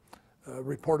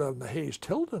reported on the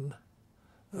Hayes-Tilden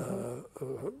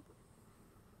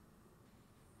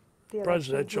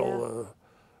presidential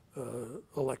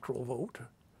electoral vote,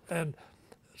 and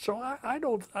so I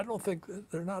don't think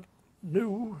they're not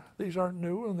new. These aren't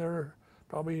new, and they're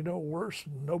probably no worse,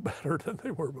 no better than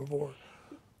they were before.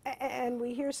 And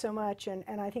we hear so much, and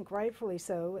I think rightfully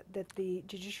so, that the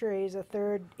judiciary is a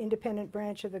third independent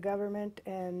branch of the government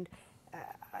and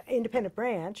independent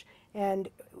branch, and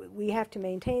we have to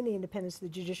maintain the independence of the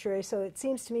judiciary. So it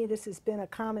seems to me this has been a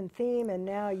common theme, and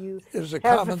now you It's a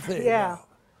common theme. Yeah, now.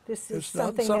 this is it's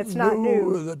something not that's not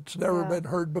new. That's never been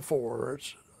heard before.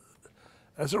 It's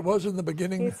as it was in the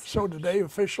beginning, so today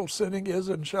official sinning is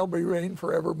and shall be reigned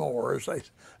forevermore,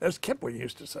 as Kipling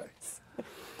used to say.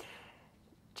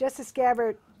 Justice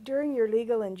Gabbert, during your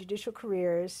legal and judicial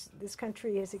careers, this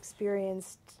country has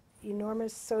experienced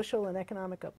enormous social and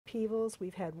economic upheavals.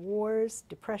 We've had wars,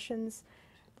 depressions,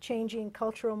 changing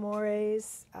cultural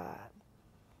mores,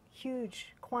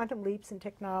 huge quantum leaps in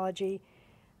technology.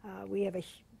 We have a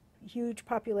huge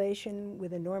population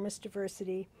with enormous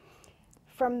diversity.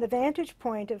 From the vantage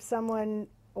point of someone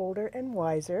older and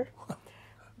wiser,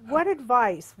 what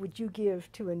advice would you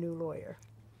give to a new lawyer?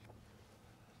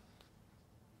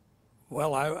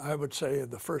 Well, I would say in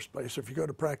the first place, if you go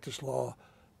to practice law,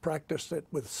 practice it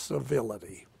with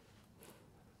civility.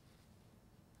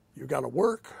 You've got to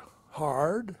work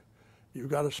hard, you've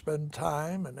got to spend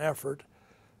time and effort,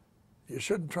 You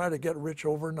shouldn't try to get rich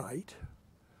overnight.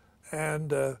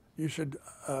 And you should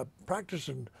practice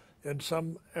in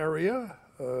some area,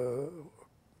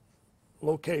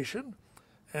 location,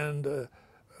 and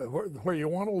where you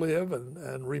want to live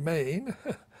and remain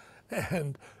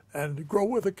and grow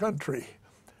with the country.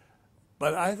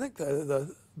 But I think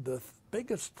the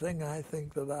biggest thing I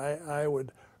think that I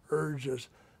would urge is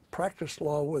practice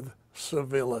law with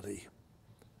civility.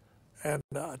 And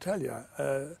I tell you,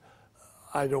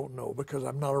 I don't know because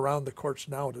I'm not around the courts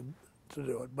now to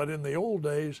do it. But in the old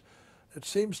days, it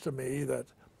seems to me that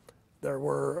there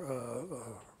were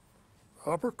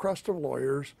upper crust of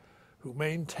lawyers who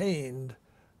maintained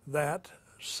that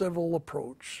civil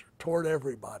approach toward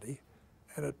everybody,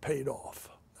 and it paid off.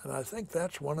 And I think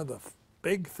that's one of the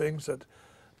big things that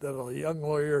a young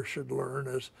lawyer should learn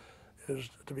is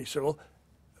to be civil.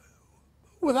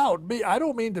 Without me, I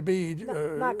don't mean to be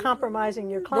not compromising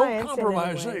your clients. Don't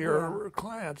compromise your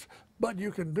clients, but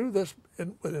you can do this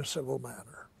in a civil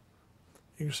manner.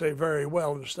 You can say very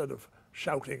well instead of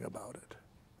shouting about it.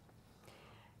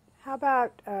 How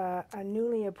about a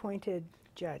newly appointed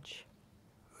judge?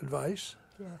 Advice?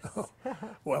 Yes.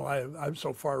 Well, I'm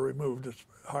so far removed, it's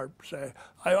hard to say.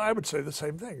 I would say the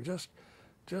same thing. Just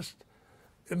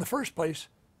in the first place,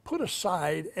 put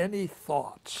aside any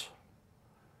thoughts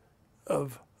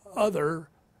of other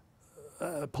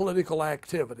political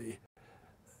activity.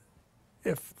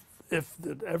 If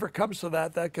it ever comes to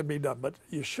that, that can be done. But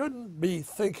you shouldn't be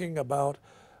thinking about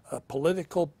a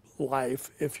political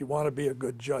life if you want to be a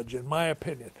good judge, in my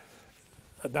opinion.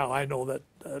 Now, I know that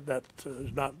that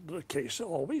is not the case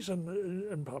always,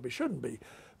 and probably shouldn't be.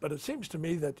 But it seems to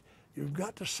me that you've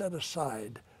got to set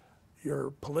aside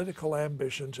your political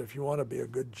ambitions if you want to be a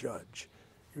good judge.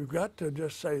 You've got to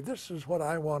just say, this is what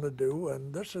I want to do,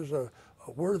 and this is a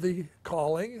worthy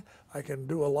calling. I can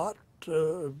do a lot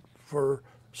for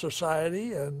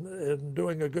society and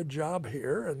doing a good job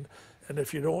here. And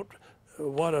if you don't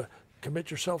want to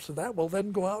commit yourself to that, well,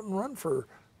 then go out and run for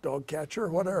dog catcher or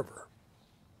whatever.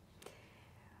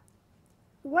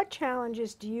 What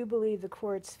challenges do you believe the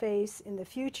courts face in the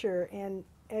future? And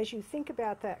as you think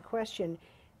about that question,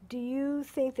 do you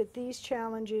think that these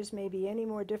challenges may be any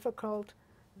more difficult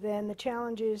than the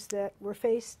challenges that were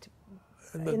faced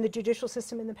in the judicial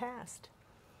system in the past?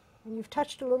 And you've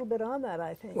touched a little bit on that,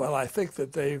 I think. Well, I think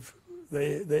that they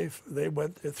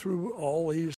went through all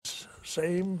these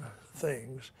same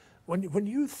things. When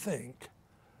you think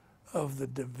of the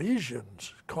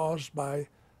divisions caused by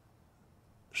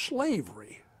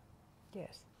slavery,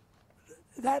 yes,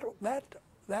 that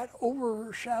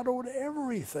overshadowed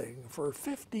everything for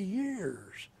 50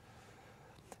 years.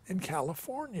 In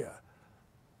California,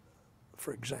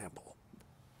 for example,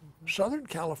 Southern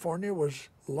California was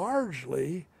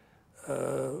largely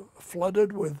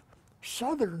flooded with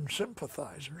Southern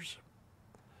sympathizers.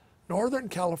 Northern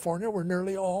California were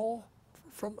nearly all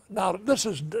from, now this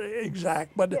isn't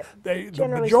exact, but yeah, the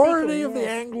majority speaking, of the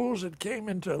yes. Anglos that came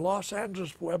into Los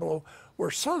Angeles Pueblo were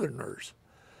Southerners.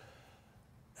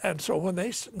 And so when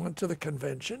they went to the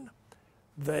convention,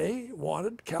 they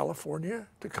wanted California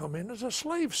to come in as a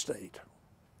slave state.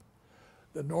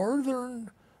 The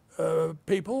northern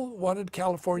people wanted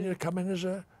California to come in as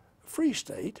a free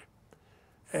state.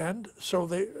 And so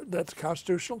that's the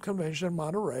Constitutional Convention in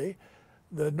Monterey.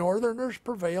 The Northerners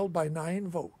prevailed by 9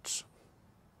 votes.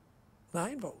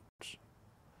 9 votes.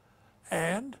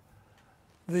 And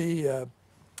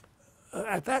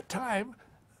at that time,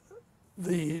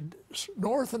 the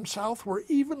North and South were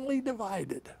evenly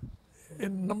divided in a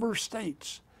number of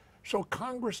states. So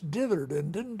Congress dithered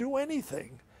and didn't do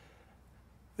anything.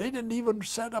 They didn't even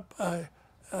set up a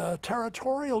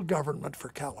territorial government for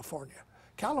California.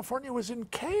 California was in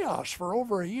chaos for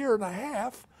over a year and a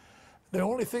half. The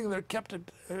only thing that kept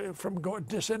it from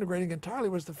disintegrating entirely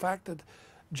was the fact that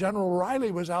General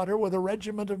Riley was out here with a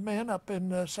regiment of men up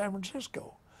in San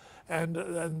Francisco. And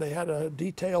they had a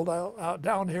detailed out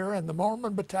down here, and the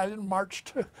Mormon Battalion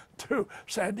marched to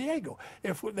San Diego.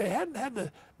 If they hadn't had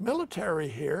the military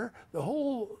here, the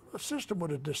whole system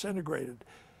would have disintegrated.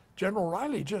 General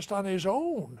Riley, just on his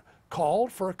own,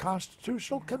 called for a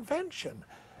constitutional convention,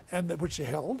 which they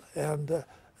held, and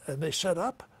they set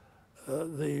up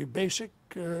the basic,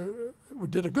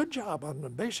 did a good job on the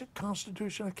basic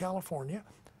Constitution of California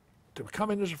to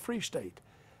come in as a free state.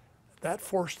 That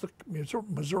forced the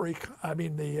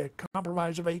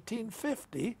Compromise of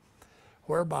 1850,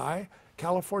 whereby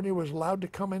California was allowed to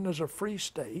come in as a free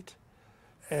state,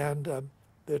 and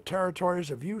the territories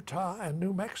of Utah and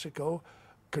New Mexico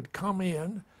could come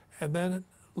in and then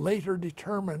later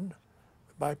determine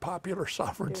by popular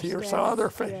sovereignty or some other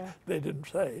thing, they didn't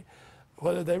say,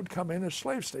 whether they would come in as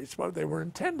slave states, but they were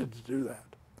intended to do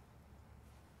that.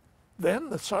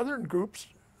 Then the southern groups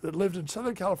that lived in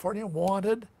Southern California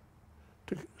wanted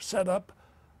to set up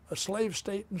a slave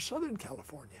state in Southern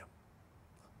California.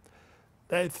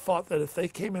 They thought that if they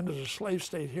came in as a slave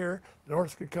state here, the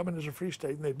North could come in as a free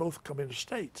state, and they'd both come into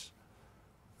states.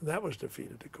 And that was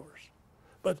defeated, of course.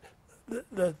 But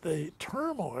the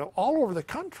turmoil all over the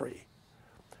country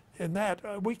in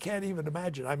that, we can't even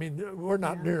imagine. I mean, we're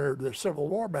not near the Civil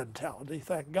War mentality,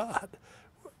 thank God.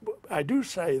 I do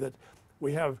say that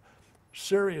we have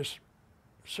seriously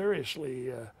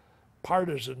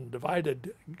partisan,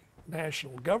 divided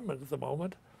national government at the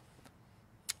moment.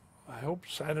 I hope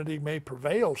sanity may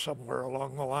prevail somewhere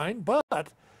along the line,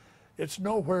 but it's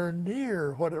nowhere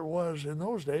near what it was in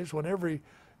those days when every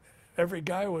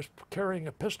guy was carrying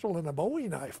a pistol and a Bowie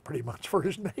knife pretty much for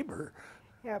his neighbor.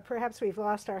 Yeah, perhaps we've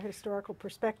lost our historical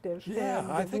perspective. Yeah,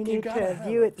 I think we you need gotta to have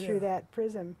view it yeah. through that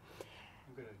prism.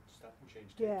 I'm going to stop and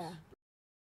change tapes. Yeah.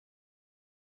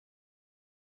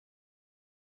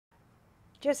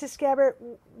 Justice Gabbert,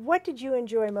 what did you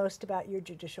enjoy most about your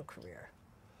judicial career?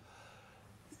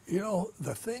 You know,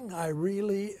 the thing I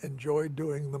really enjoyed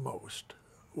doing the most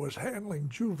was handling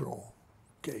juvenile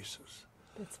cases.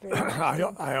 That's very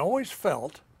interesting. I always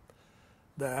felt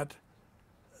that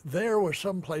there was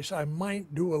some place I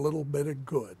might do a little bit of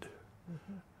good.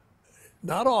 Mm-hmm.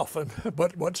 Not often,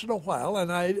 but once in a while,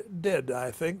 and I did,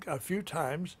 I think, a few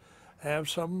times, have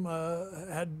some,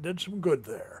 did some good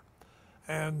there.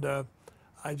 And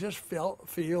I just feel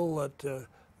that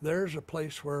there's a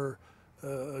place where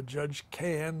a judge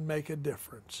can make a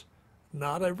difference.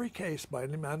 Not every case by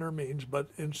any manner or means,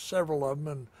 but in several of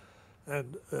them,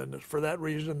 and for that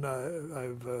reason,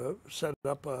 I've set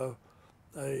up a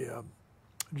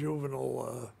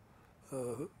juvenile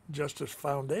justice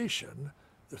foundation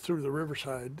through the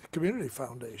Riverside Community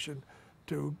Foundation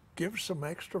to give some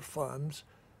extra funds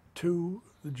to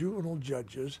the juvenile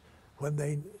judges when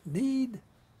they need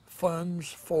funds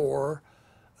for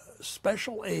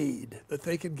special aid that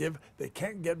they can give. They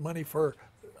can't get money for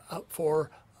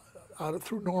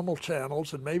through normal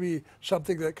channels, and maybe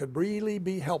something that could really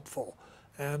be helpful.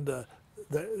 And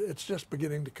it's just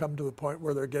beginning to come to the point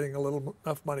where they're getting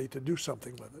enough money to do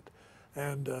something with it.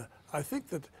 And I think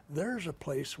that there's a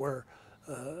place where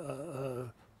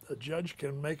a judge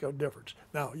can make a difference.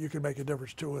 Now, you can make a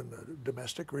difference too in the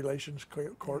domestic relations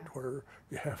court, where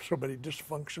you have so many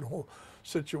dysfunctional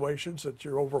situations that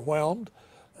you're overwhelmed.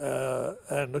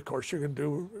 And of course, you can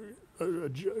do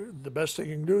the best thing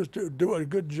you can do is do a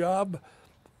good job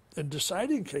in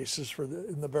deciding cases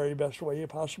in the very best way you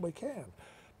possibly can.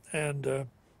 And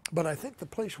but I think the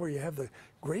place where you have the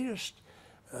greatest,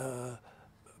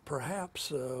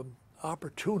 perhaps,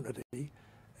 opportunity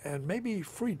and maybe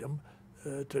freedom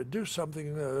to do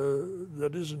something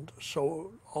that isn't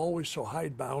always so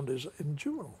hidebound is in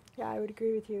juvenile. Yeah, I would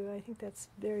agree with you. I think that's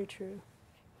very true.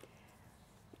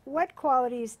 What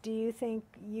qualities do you think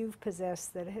you've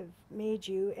possessed that have made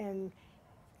you, and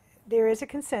there is a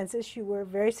consensus, you were a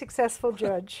very successful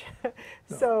judge. No.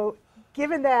 So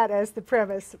given that as the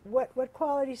premise, what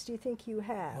qualities do you think you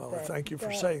have? Well, thank you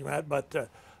for saying that,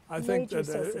 but I think that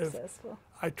if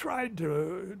I tried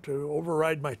to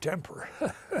override my temper.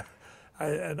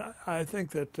 I think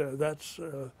that that's,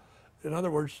 in other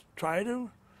words, try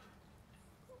to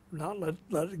not let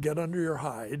it get under your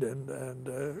hide.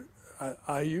 And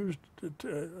I used it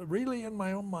really in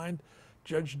my own mind,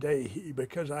 Judge Day,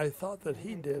 because I thought that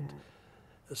he did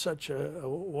such a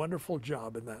wonderful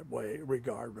job in that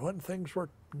regard. When things were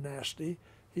nasty,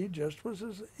 he just was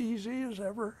as easy as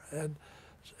ever. And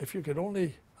if you could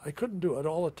only, I couldn't do it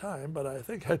all the time, but I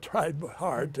think I tried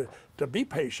hard to be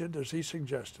patient, as he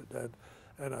suggested.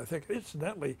 And I think,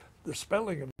 incidentally, the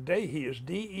spelling of Dehy is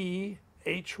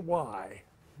D-E-H-Y.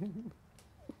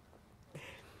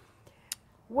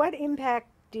 What impact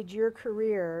did your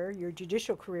career, your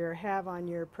judicial career, have on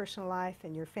your personal life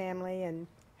and your family and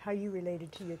how you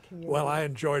related to your community? Well, I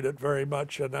enjoyed it very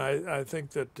much, and I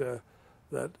think that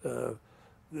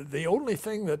the only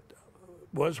thing that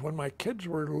was when my kids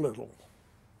were little,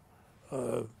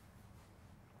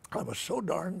 I was so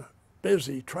darn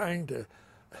busy trying to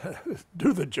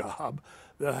do the job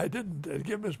that I didn't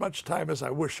give them as much time as I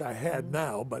wish I had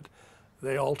now, but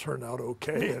they all turned out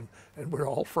okay, and we're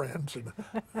all friends, and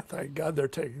thank God they're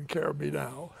taking care of me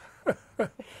now.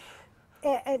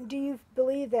 And do you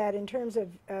believe that in terms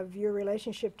of your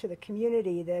relationship to the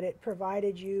community, that it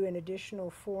provided you an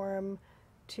additional forum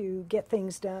to get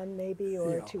things done maybe,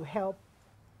 or to help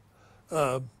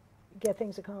get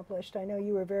things accomplished? I know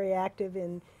you were very active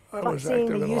in seeing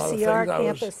the UCR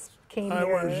campus came here.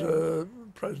 I was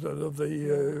president of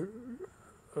the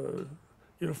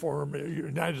Uniform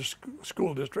United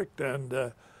School District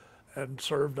and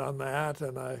served on that,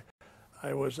 and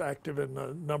I was active in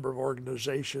a number of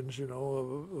organizations, you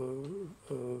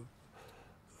know,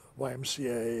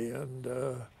 YMCA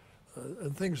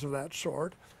and things of that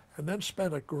sort, and then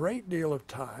spent a great deal of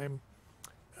time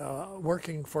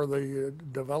working for the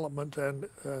development and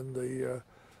the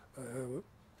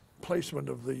placement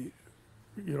of the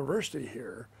university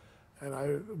here. And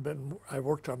I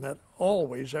worked on that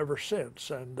always ever since,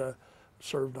 and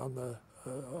served on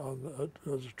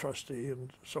as a trustee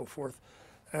and so forth.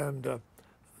 And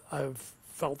I've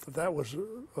felt that was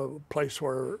a place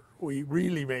where we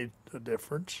really made a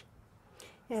difference.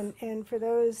 And for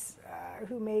those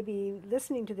who may be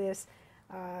listening to this,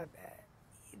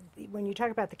 when you talk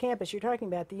about the campus, you're talking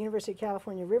about the University of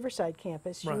California Riverside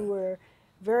campus. Right. You were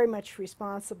very much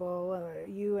responsible,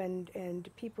 you and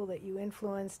people that you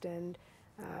influenced, and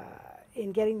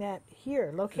in getting that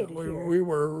here, located here. We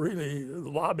were really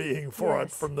lobbying for it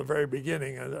Yes. from the very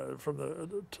beginning, from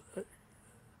the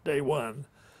day one,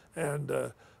 and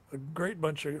a great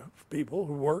bunch of people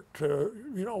who worked,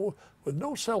 you know, with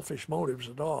no selfish motives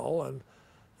at all, and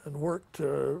worked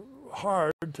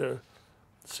hard to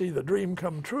see the dream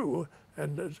come true,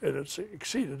 and it's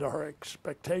exceeded our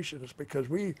expectations, because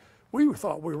we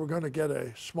thought we were going to get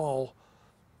a small,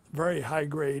 very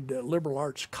high-grade liberal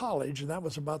arts college, and that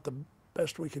was about the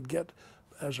best we could get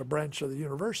as a branch of the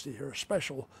university here, a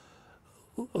special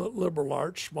liberal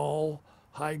arts, small,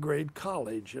 high-grade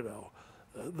college, you know,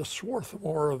 the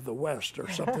Swarthmore of the West or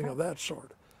something of that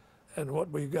sort. And what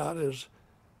we got is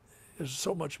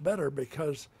so much better,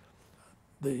 because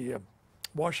the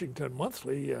Washington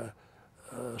Monthly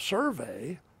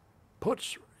survey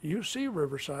puts UC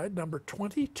Riverside number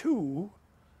 22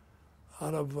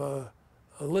 out of a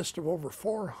list of over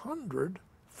 400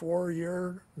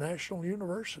 four-year national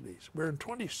universities. We're in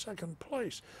 22nd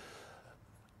place.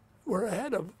 We're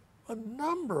ahead of a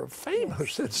number of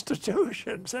famous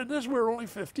institutions, and we're only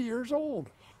 50 years old.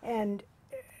 And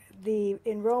the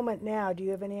enrollment now, do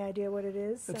you have any idea what it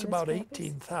is? It's on about this campus?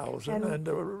 18,000, and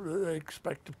they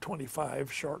expect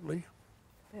 25 shortly.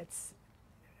 That's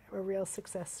a real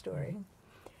success story.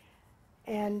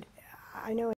 And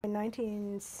I know in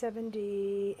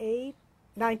 1998,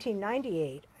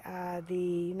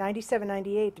 the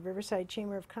 97-98, the Riverside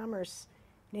Chamber of Commerce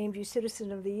named you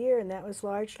Citizen of the Year, and that was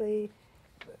largely,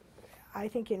 I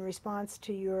think, in response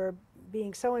to your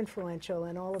being so influential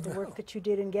and all of the work that you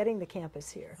did in getting the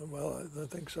campus here. Well, I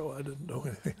think so. I didn't know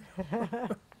anything.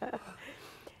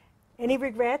 Any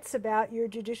regrets about your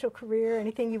judicial career?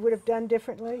 Anything you would have done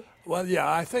differently? Well, yeah,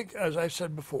 I think, as I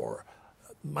said before,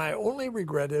 my only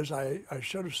regret is I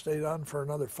should have stayed on for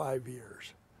another 5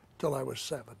 years, till I was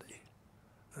 70.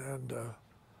 And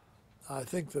I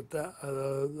think that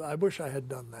I wish I had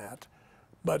done that.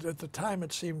 But at the time,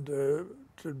 it seemed to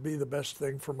be the best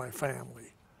thing for my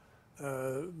family.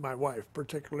 My wife,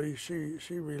 particularly, she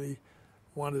really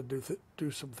wanted to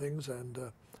do some things,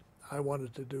 and I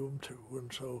wanted to do them too.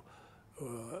 And so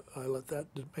I let that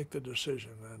make the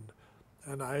decision.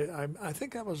 And I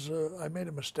think I made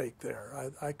a mistake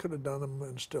there. I could have done them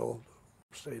and still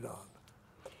stayed on.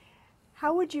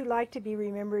 How would you like to be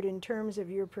remembered in terms of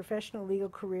your professional legal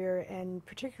career and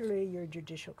particularly your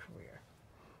judicial career?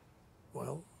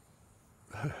 Well,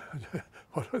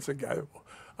 what was the guy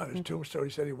on his tombstone?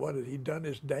 He said he'd done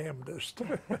his damnedest.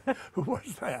 Who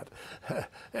was that?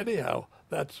 Anyhow,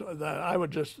 I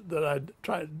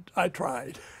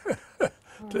tried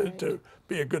to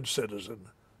be a good citizen,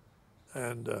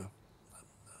 and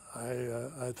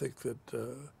I think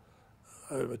that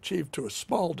I've achieved to a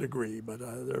small degree, but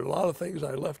there are a lot of things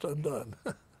I left undone.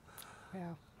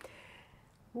 Yeah.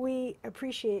 We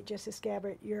appreciate, Justice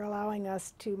Gabbert, you're allowing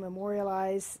us to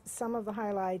memorialize some of the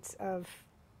highlights of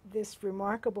this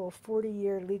remarkable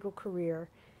 40-year legal career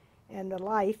and the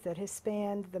life that has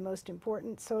spanned the most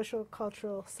important social,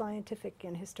 cultural, scientific,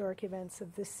 and historic events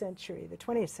of this century, the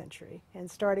 20th century,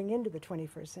 and starting into the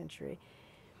 21st century.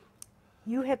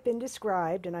 You have been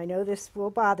described, and I know this will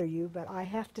bother you, but I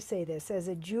have to say this, as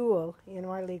a jewel in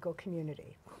our legal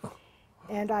community.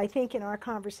 And I think in our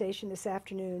conversation this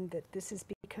afternoon that this has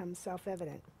become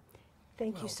self-evident.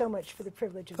 Thank you so much for the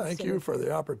privilege of this Thank you interview. for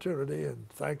the opportunity, and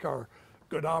thank our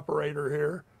good operator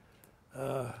here.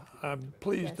 I'm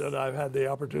pleased that I've had the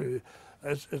opportunity.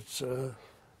 It's an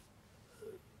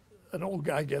old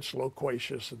guy gets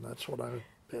loquacious, and that's what I've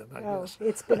been, I guess.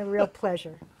 It's been a real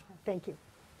pleasure. Thank you.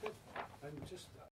 And just